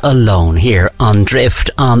Not Alone here on Drift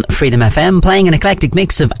on Freedom FM, playing an eclectic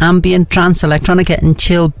mix of ambient, trance, electronica and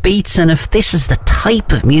chill beats. And if this is the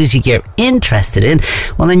type of music you're interested in,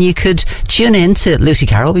 well then you could tune in to Lucy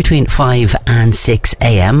Carroll between 5 and 6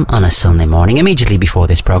 a.m. on a Sunday morning, immediately before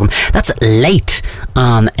this programme. That's late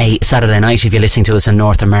on a Saturday night if you're listening to us in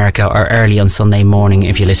North America, or early on Sunday morning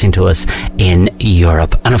if you're listening to us in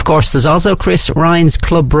Europe. And of course there's also Chris Ryan's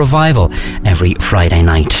Club Revival every Friday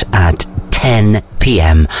night at 10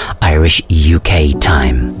 p.m. Irish UK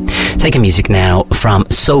time. Taking music now from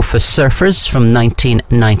Sofa Surfers from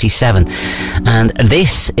 1997, and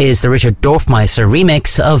this is the Richard Dorfmeister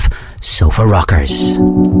remix of Sofa Rockers.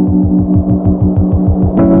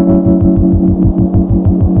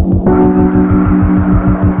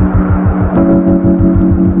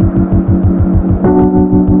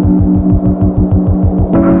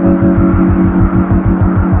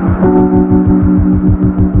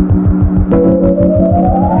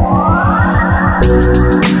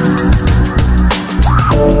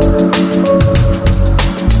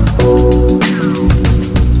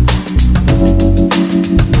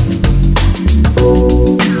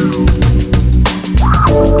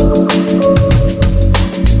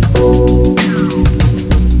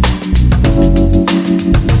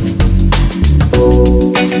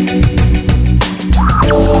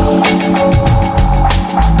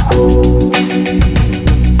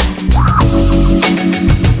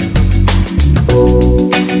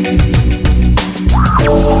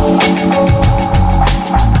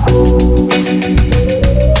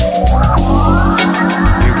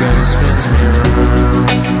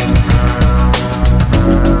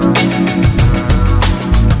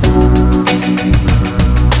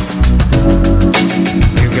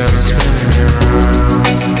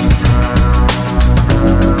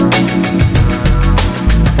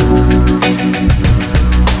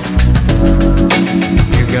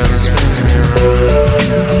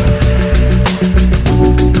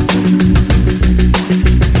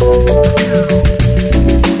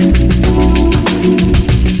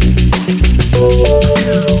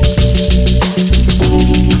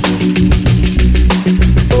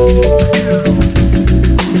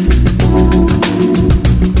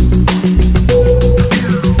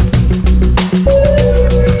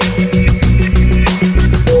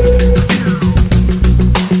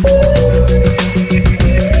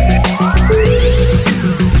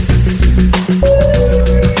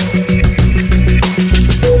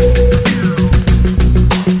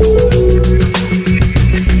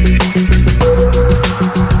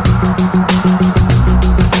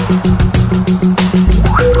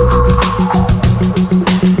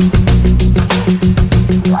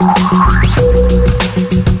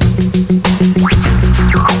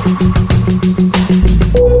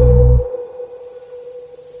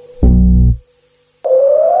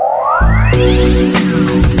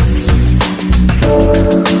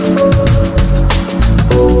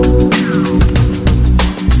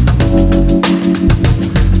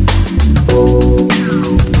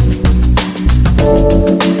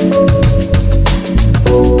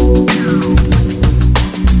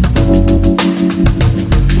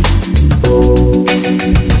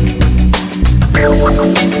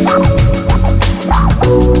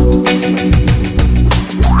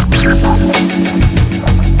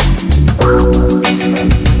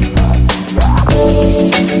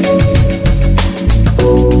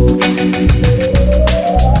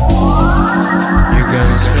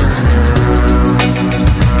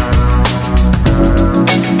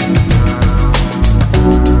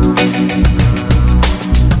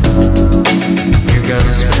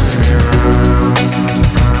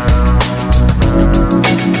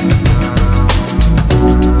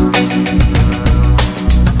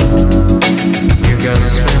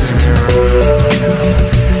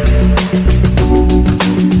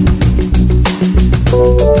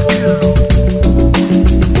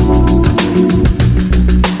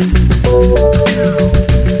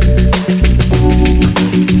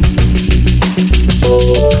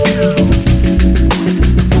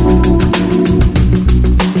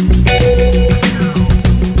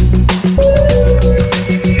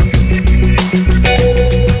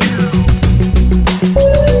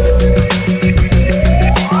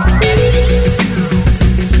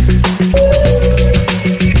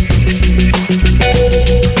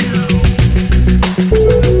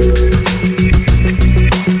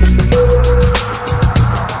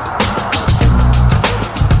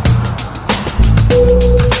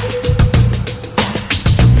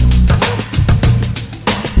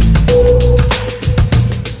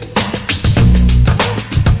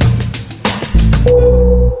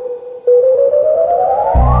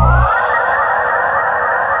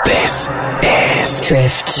 This is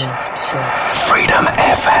Drift. Freedom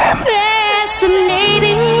FM.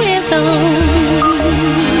 Fascinating rhythm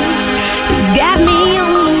has got me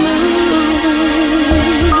on the move.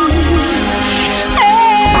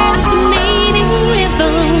 Fascinating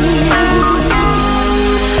rhythm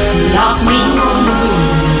lock me on the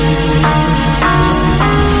move.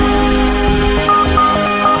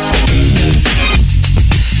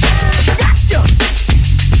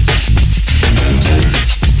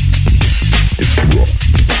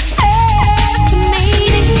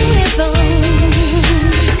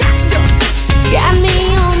 Got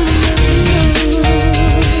me on the move.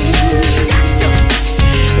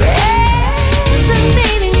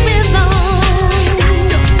 Resonating rhythm.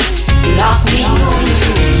 Lock me on the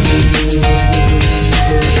move.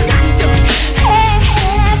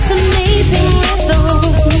 Fascinating rhythm.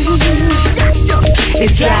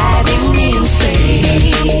 It's driving me insane.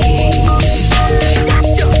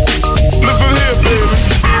 Listen here, baby.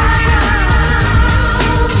 I'll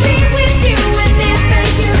be with you whenever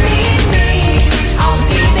you need me. I'll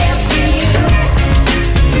be there for you.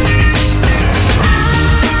 I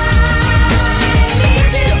need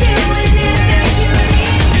you to whenever you need me.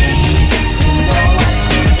 Know what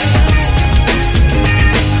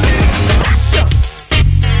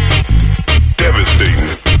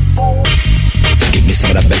Devastating. Give me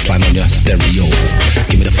some of that bassline on your stereo.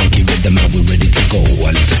 Give me the funky rhythm and we're ready to go.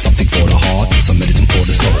 A little something for the heart, some medicine for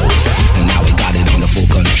the soul. And now we got it under full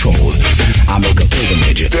control. I make a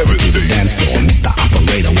pilgrimage to the dance floor. Mr.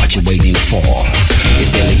 Operator, what you waiting for?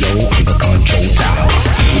 It's Billy O, I'm the control tower.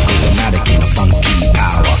 It's charismatic in a funky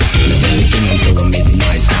power. Never begin until the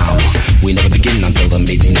midnight hour. We never begin until the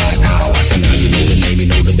midnight hour. So now you know the name, you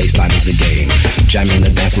know the bassline is a game. Jamming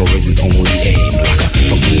the dance floor is his only aim. Like a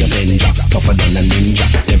funky avenger, tougher than a ninja.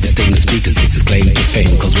 Devastating the speakers is his claim to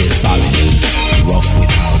fame. Cause we're solid, rough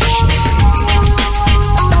without shame.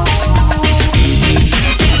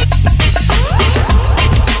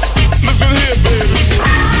 Listen here, baby.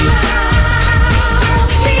 I'll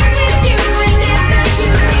be with you whenever you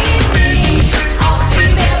need me. I'll be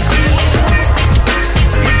there for you.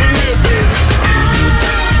 Listen here, baby. I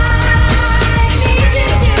need you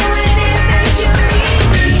to whenever you need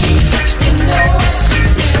me. You know what to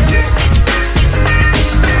do. I'll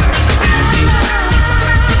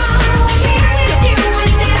be with you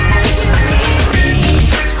whenever you need me.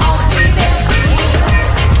 I'll be there for you.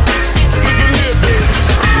 Listen here, baby.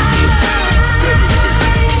 I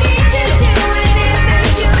need you to whenever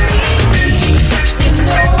you need me. You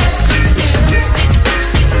know what to do.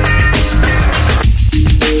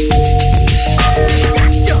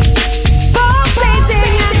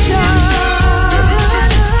 Pulsating action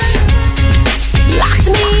locked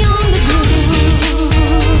me on the groove,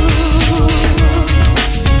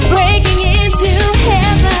 breaking into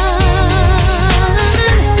heaven,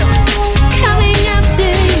 coming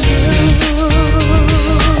after you.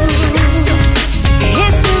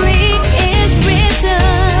 History is written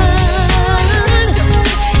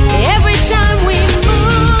every time we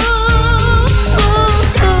move.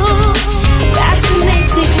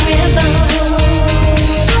 Fascinating rhythm.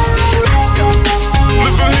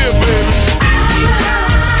 Listen here, baby.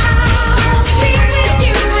 I'll be with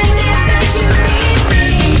you whenever you need me.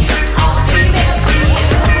 I'll be there for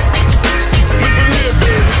you. Listen here,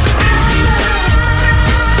 baby. I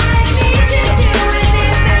need you to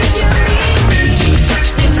whenever you need me.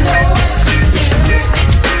 You know what to do. I'll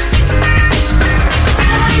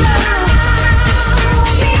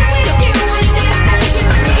be with you whenever you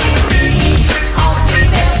need me. I'll be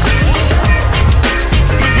there for you.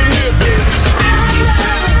 Listen here, baby.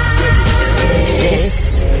 This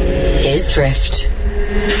is Drift.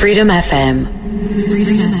 Freedom FM.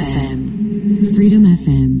 Freedom FM. Freedom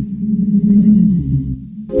FM.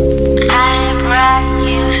 I brought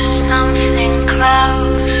you something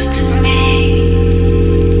close to me,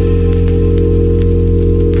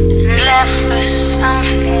 and left with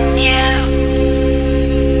something new.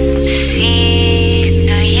 See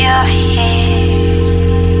through your hair.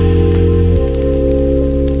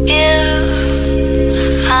 You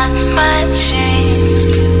haunt my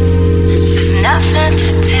dreams. There's nothing to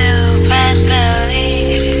do but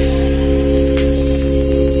believe.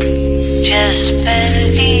 Just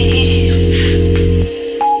believe.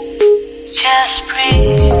 Just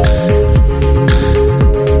breathe.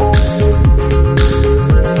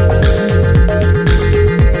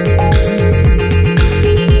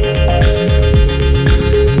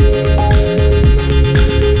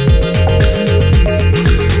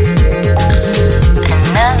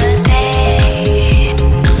 Another day.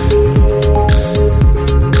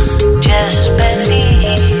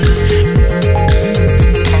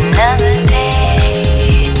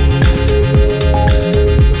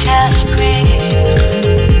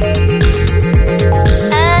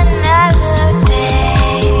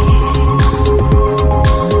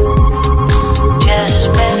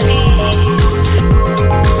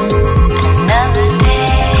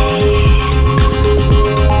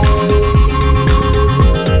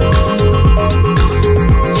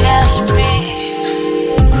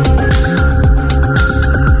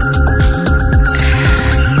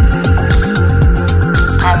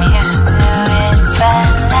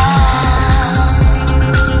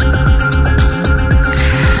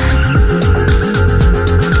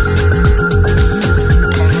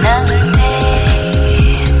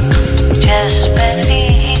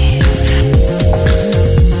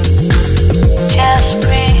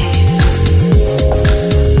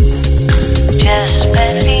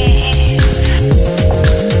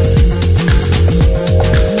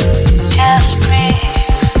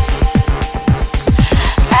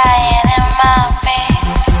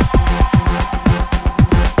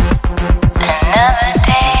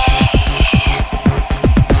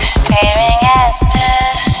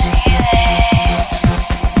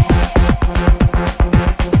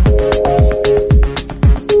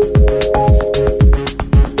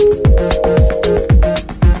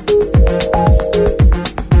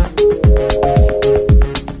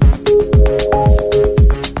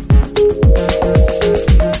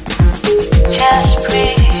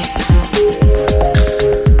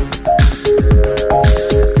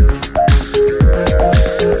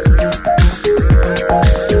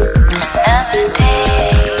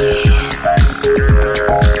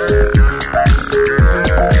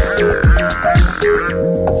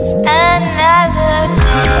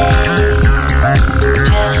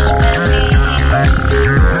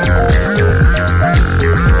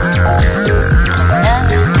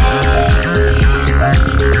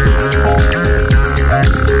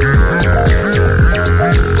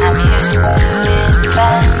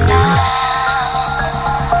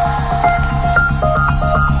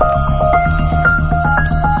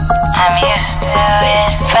 used to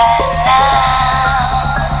it by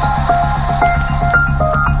now.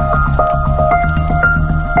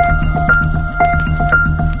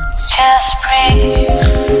 Just breathe.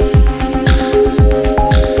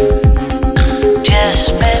 Just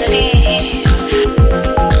believe.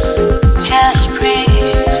 Just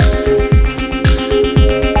breathe.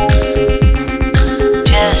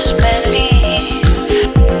 Just believe.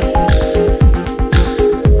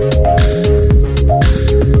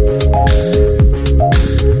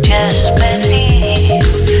 Just believe.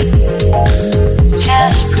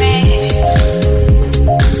 Just breathe.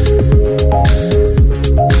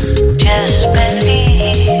 Just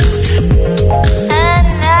believe.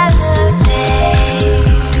 Another day.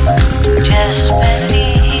 Just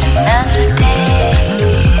believe. Another day.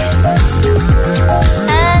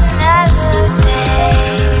 Another day.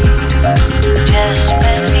 Just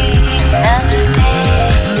believe. Another day.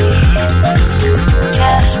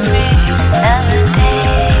 Just breathe. Another day.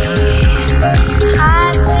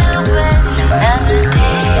 Hard to believe. Another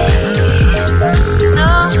day. So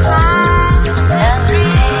hard to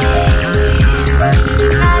breathe.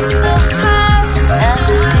 Not so hard.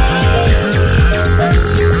 Another day.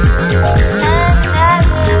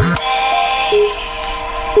 Another day.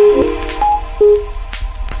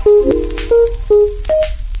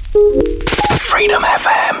 Freedom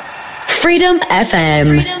FM. Freedom FM.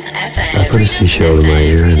 I put a seashell in my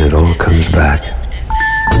ear and it all comes back.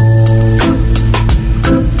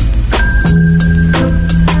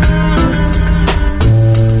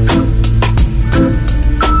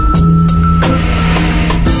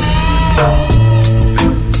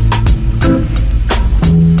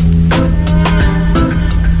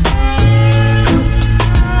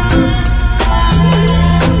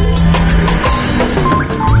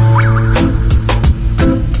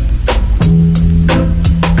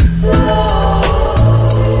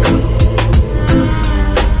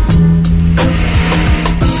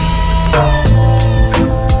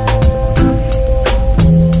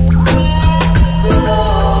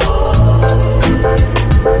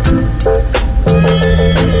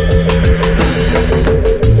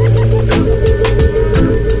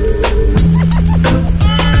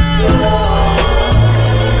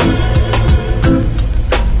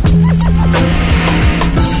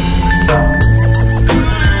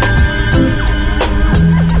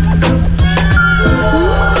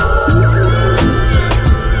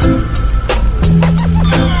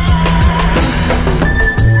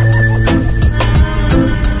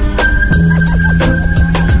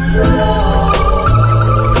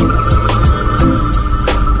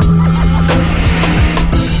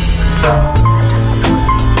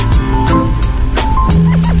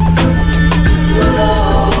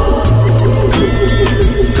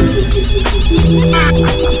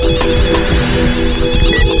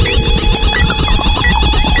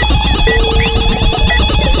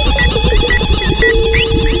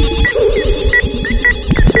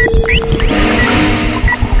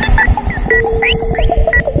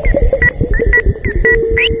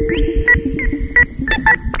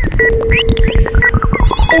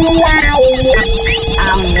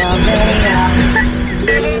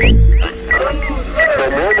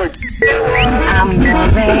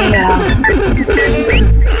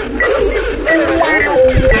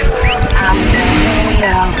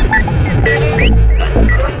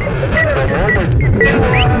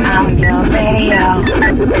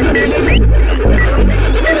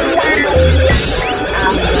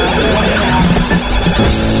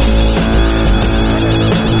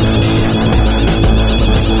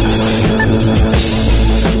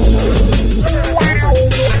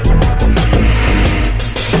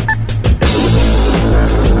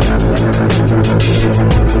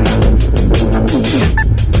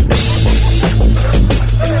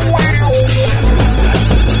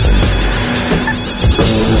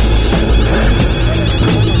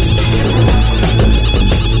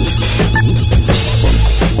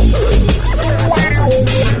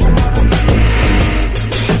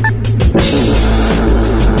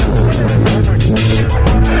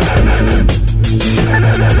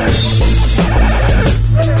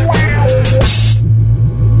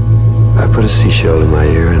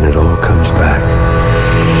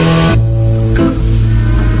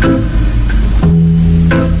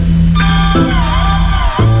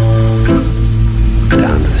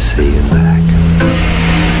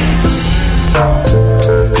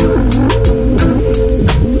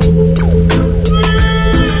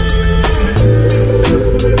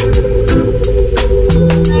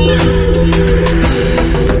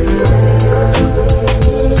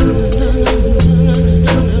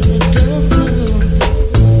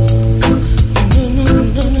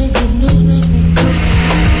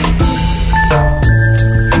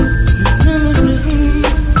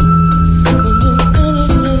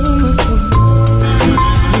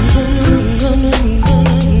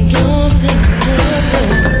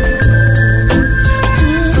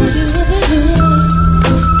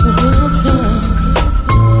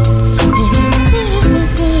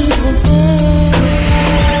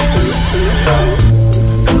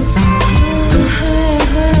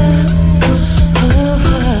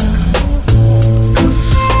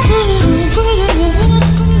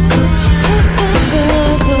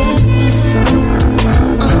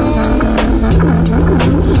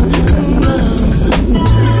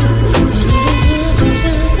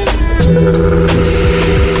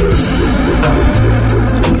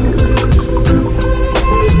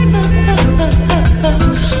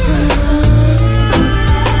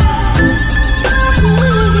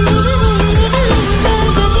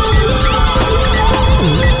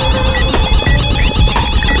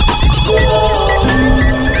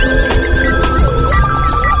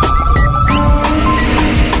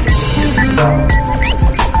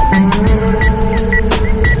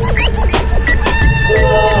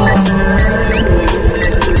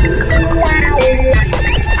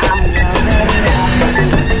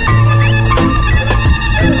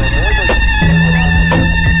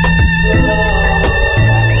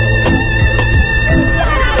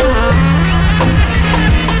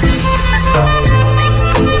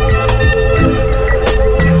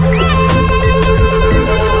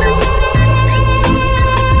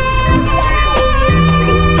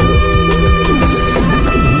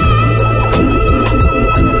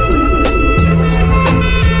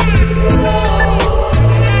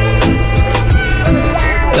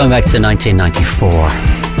 Going back to 1994.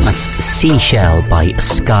 That's Seashell by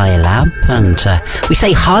Skylab, and we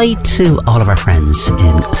say hi to all of our friends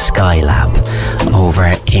in Skylab over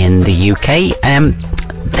in the UK.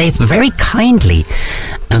 They've very kindly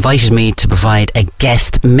invited me to provide a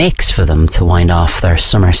guest mix for them to wind off their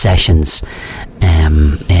summer sessions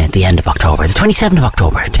at the end of October, the 27th of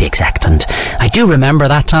October to be exact. And I do remember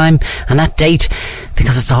that time and that date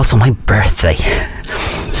because it's also my birthday.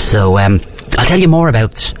 So I'll tell you more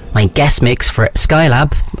about my guest mix for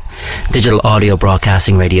Skylab, digital audio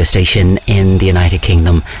broadcasting radio station in the United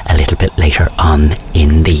Kingdom, a little bit later on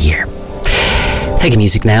in the year. Taking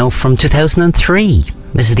music now from 2003.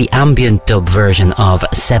 This is the ambient dub version of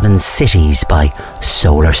 7 Cities by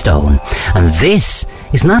Solar Stone. And this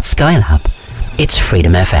is not Skylab, it's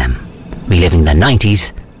Freedom FM, reliving the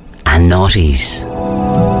 90s and noughties.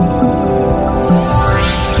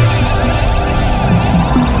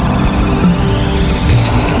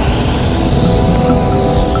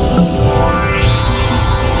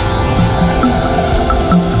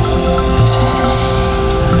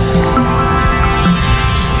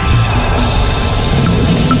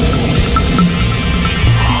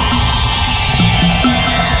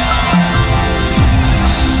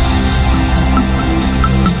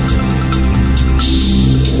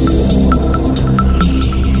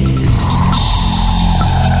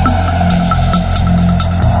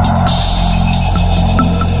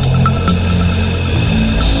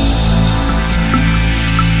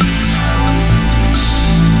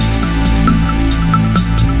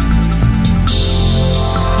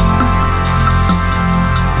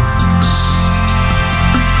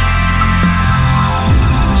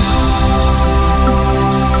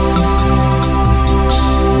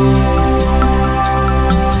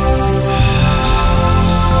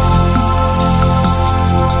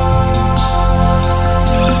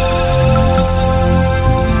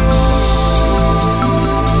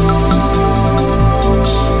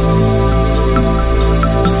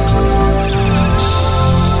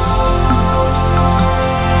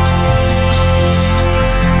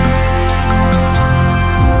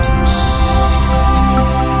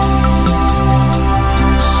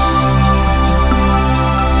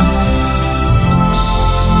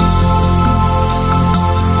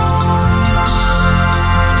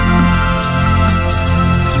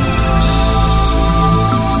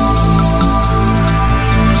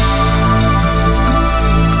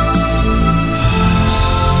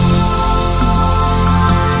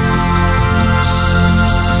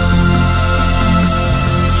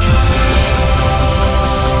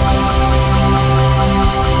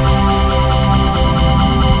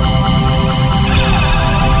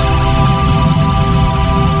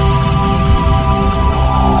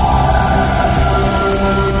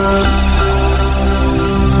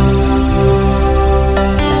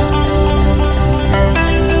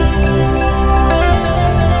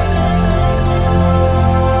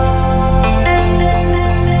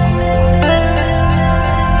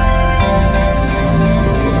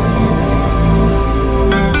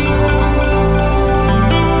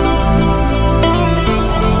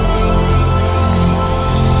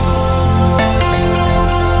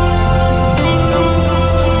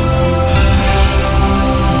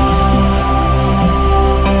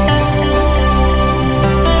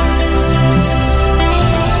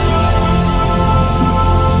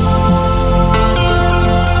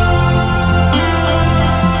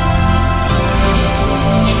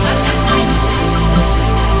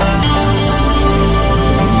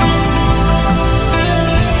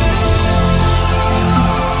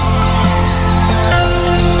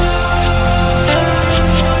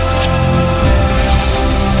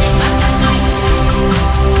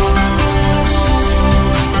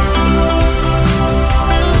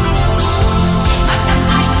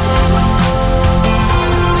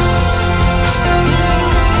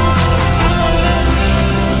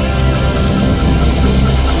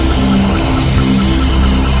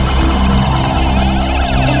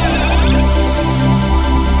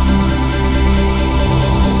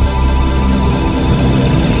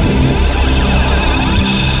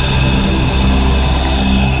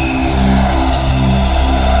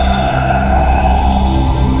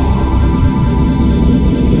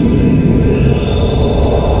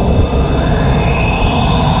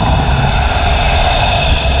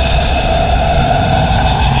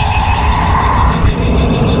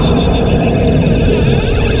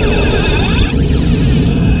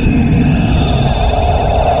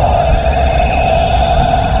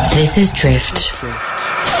 This is Drift.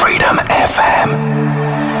 Freedom FM.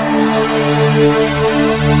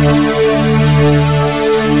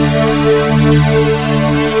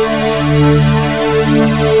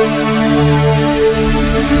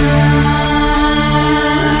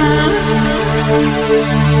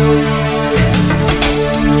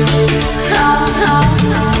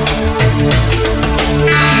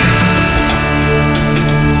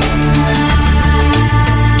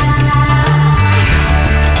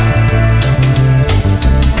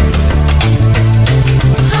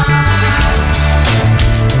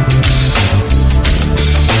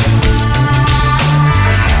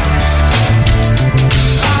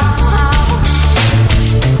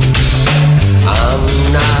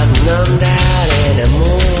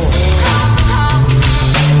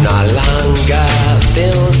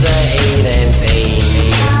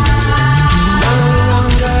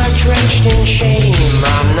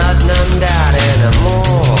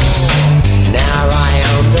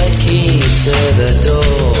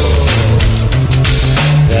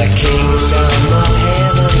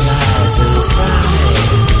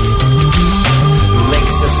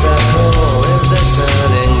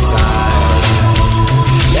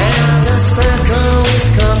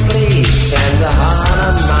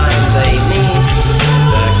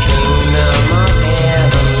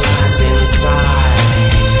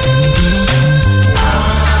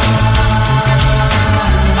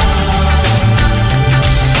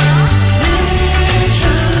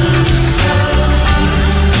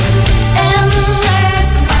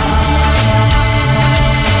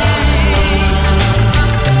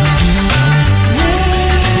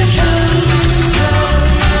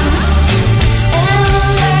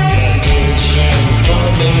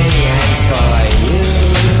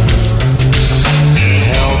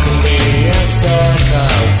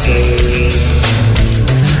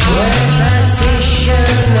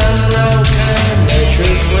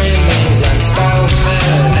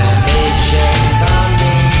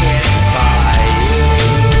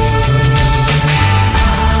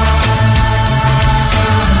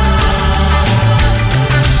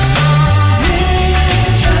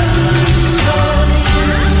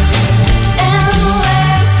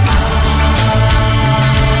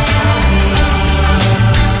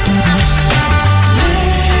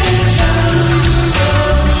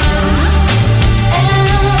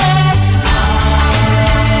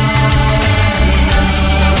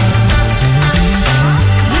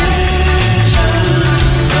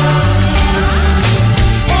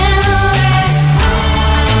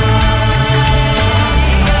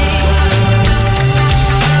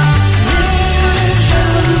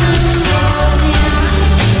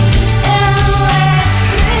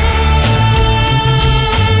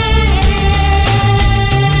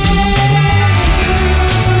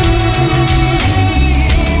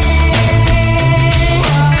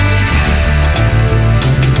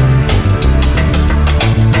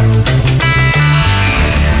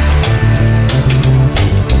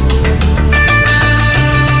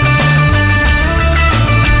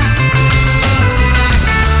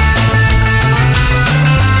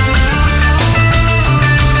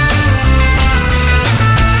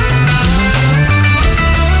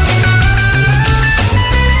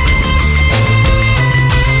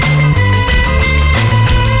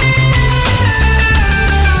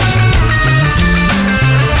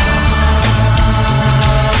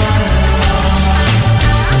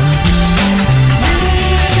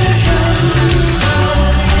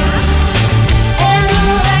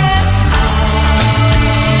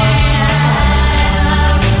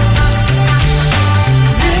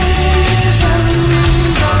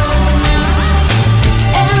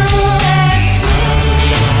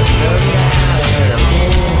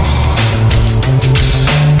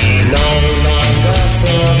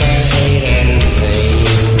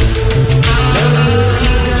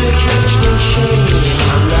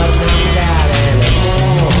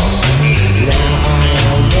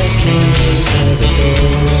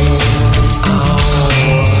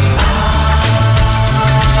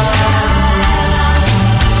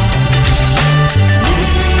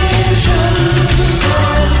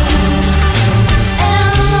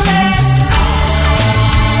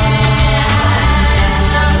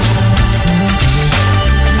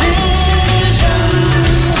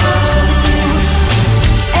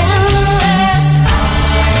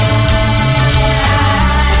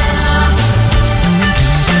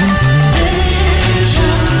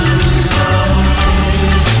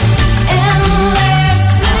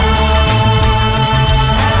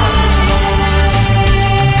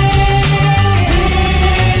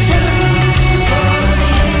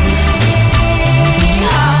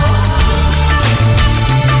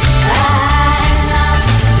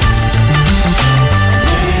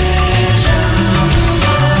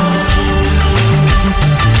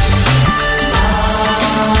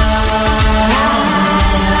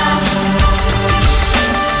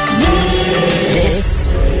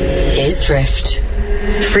 Drift.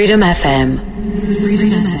 Freedom FM.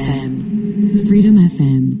 Freedom FM. Freedom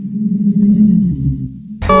FM.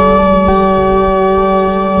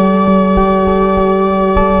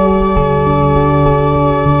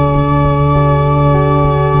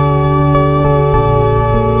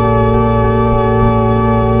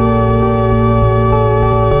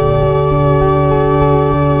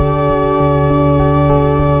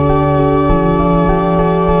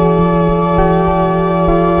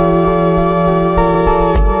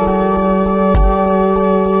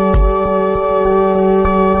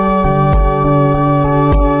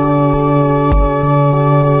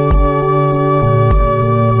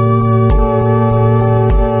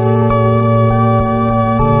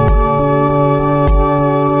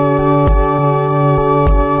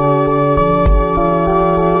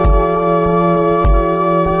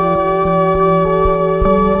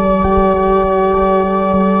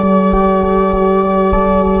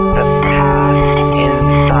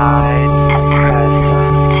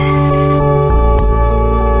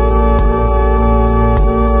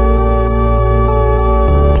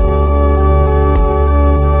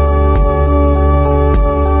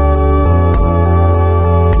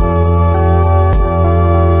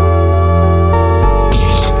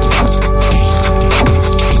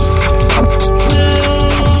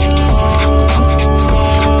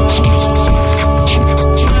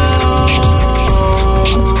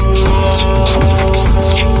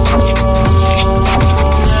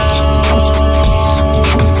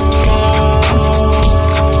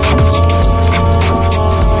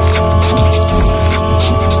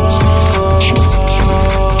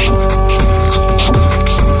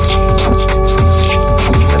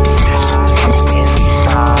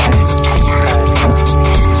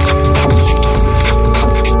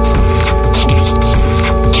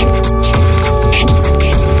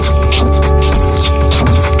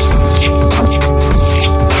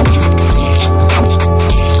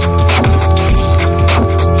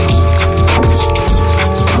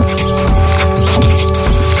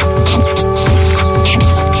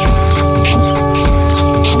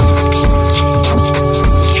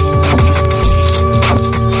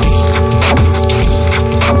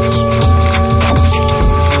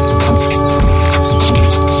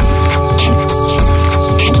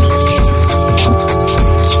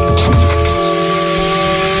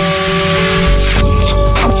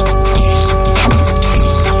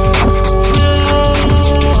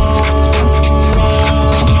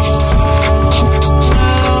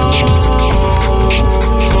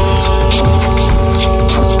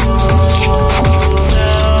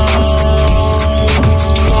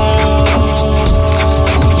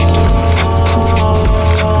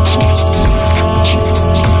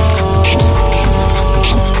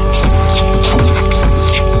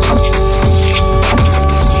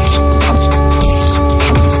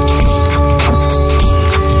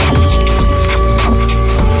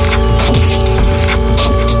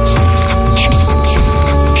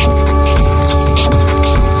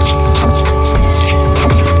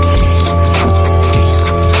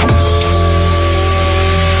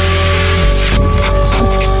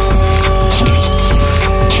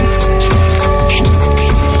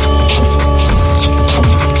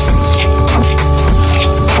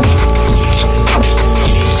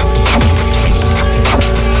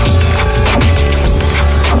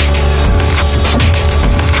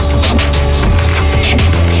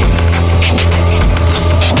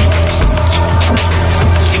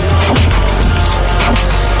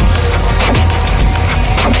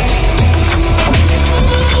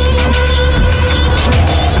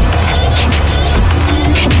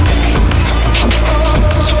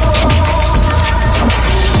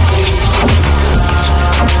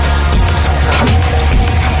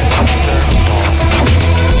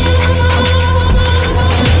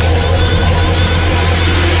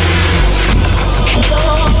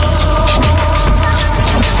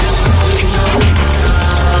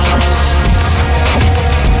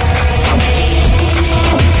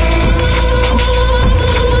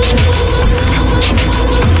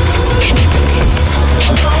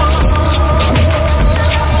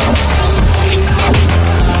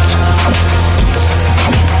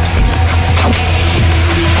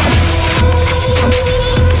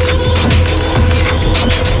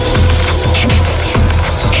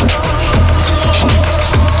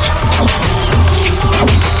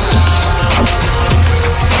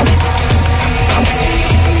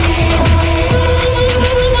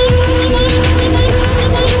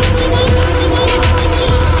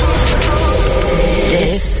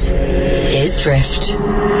 Drift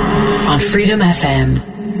on Freedom FM.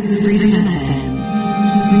 Freedom FM.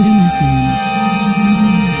 Freedom FM.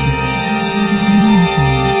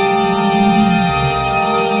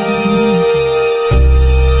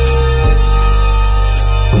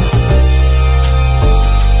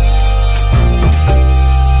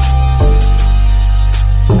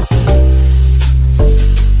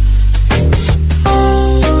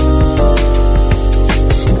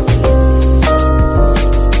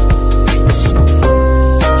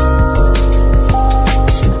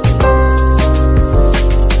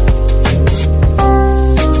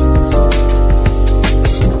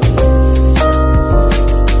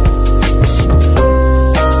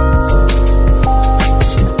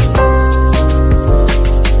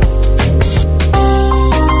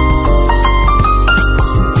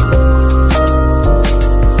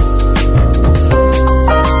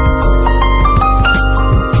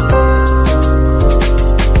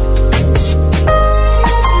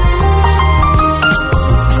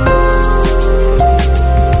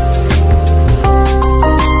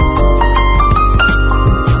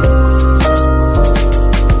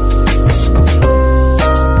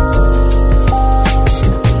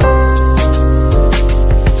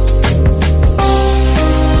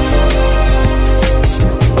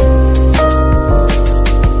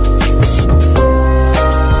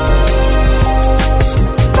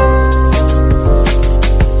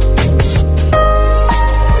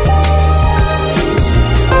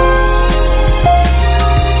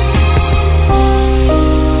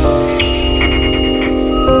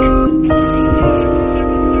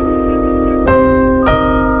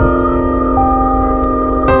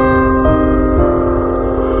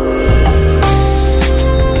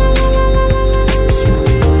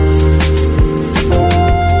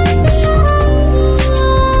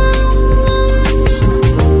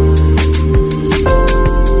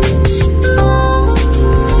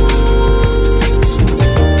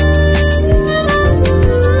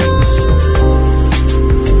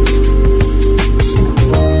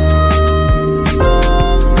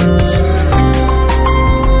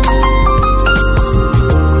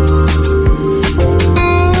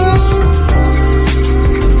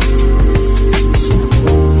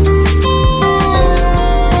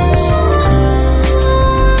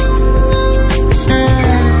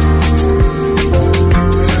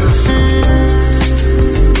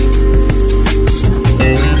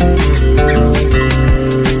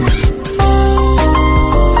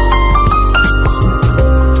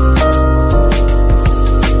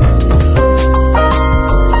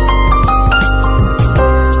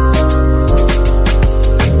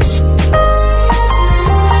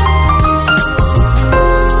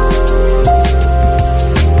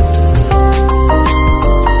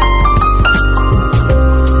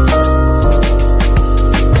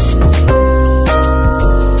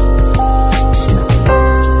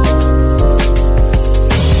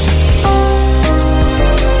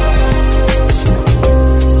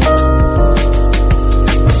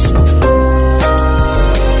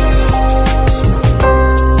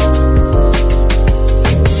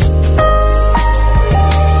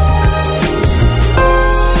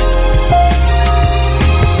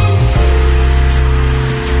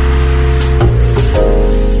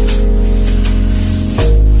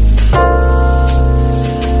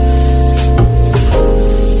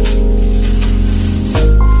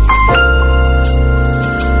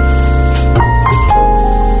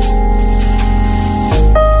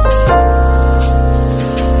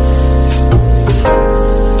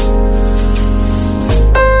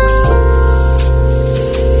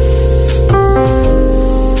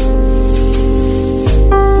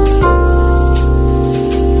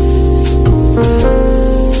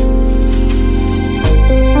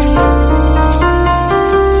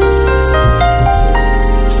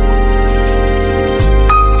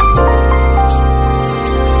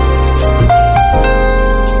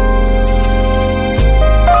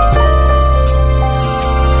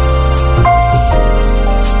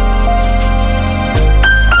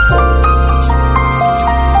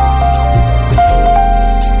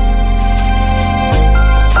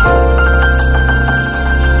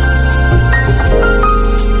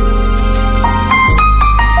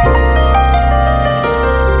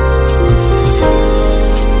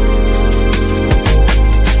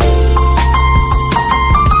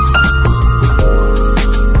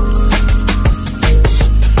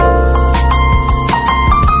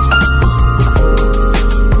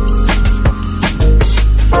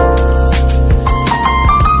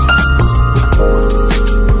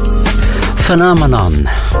 Phenomenon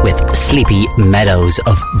with Sleepy Meadows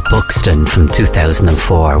of Buxton from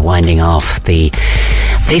 2004, winding off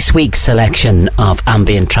this week's selection of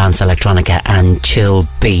ambient trance, electronica and chill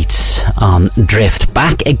beats on Drift.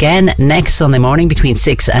 Back again next Sunday morning between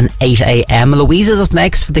 6 and 8 a.m. Louisa's up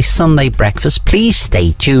next for the Sunday breakfast. Please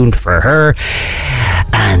stay tuned for her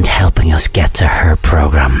and helping us get to her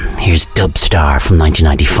programme. Here's Dubstar from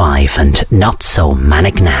 1995 and Not So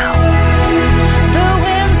Manic Now. The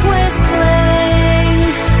wind's whistling,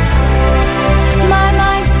 my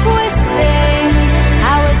mind's twisting.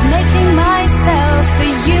 I was making myself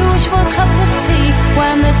the usual cup of tea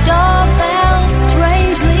when the doorbell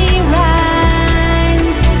strangely rang.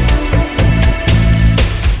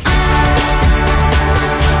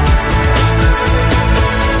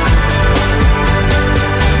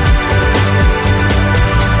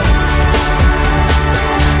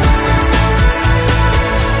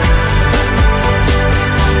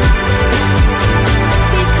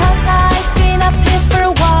 Because I've been up here for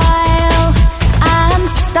a while, I'm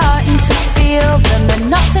starting to feel the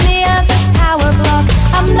monotony of the tower block.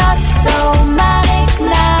 I'm not so manic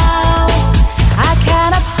now. I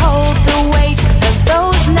can uphold the weight of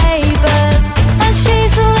those neighbors, and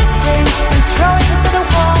she's lifting and throwing to the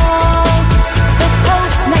wall the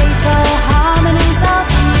postnatal harmonies of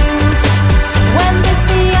youth. When this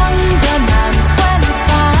younger man,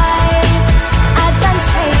 25,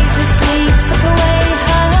 advantageously took away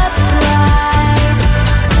her pride.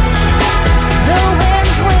 The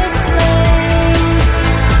wind's whistling,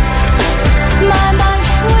 my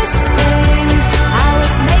mind's twisting. I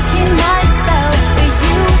was making myself the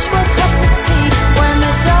usual cup of tea when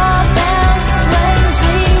the doorbell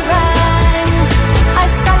strangely rang. I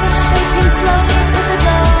started shaking slowly to the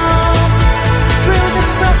door. Through the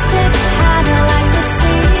frosted panel I could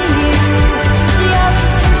see you. Your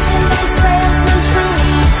intentions as a salesman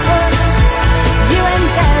truly push. You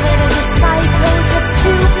endeavored as a psycho just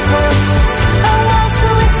to push.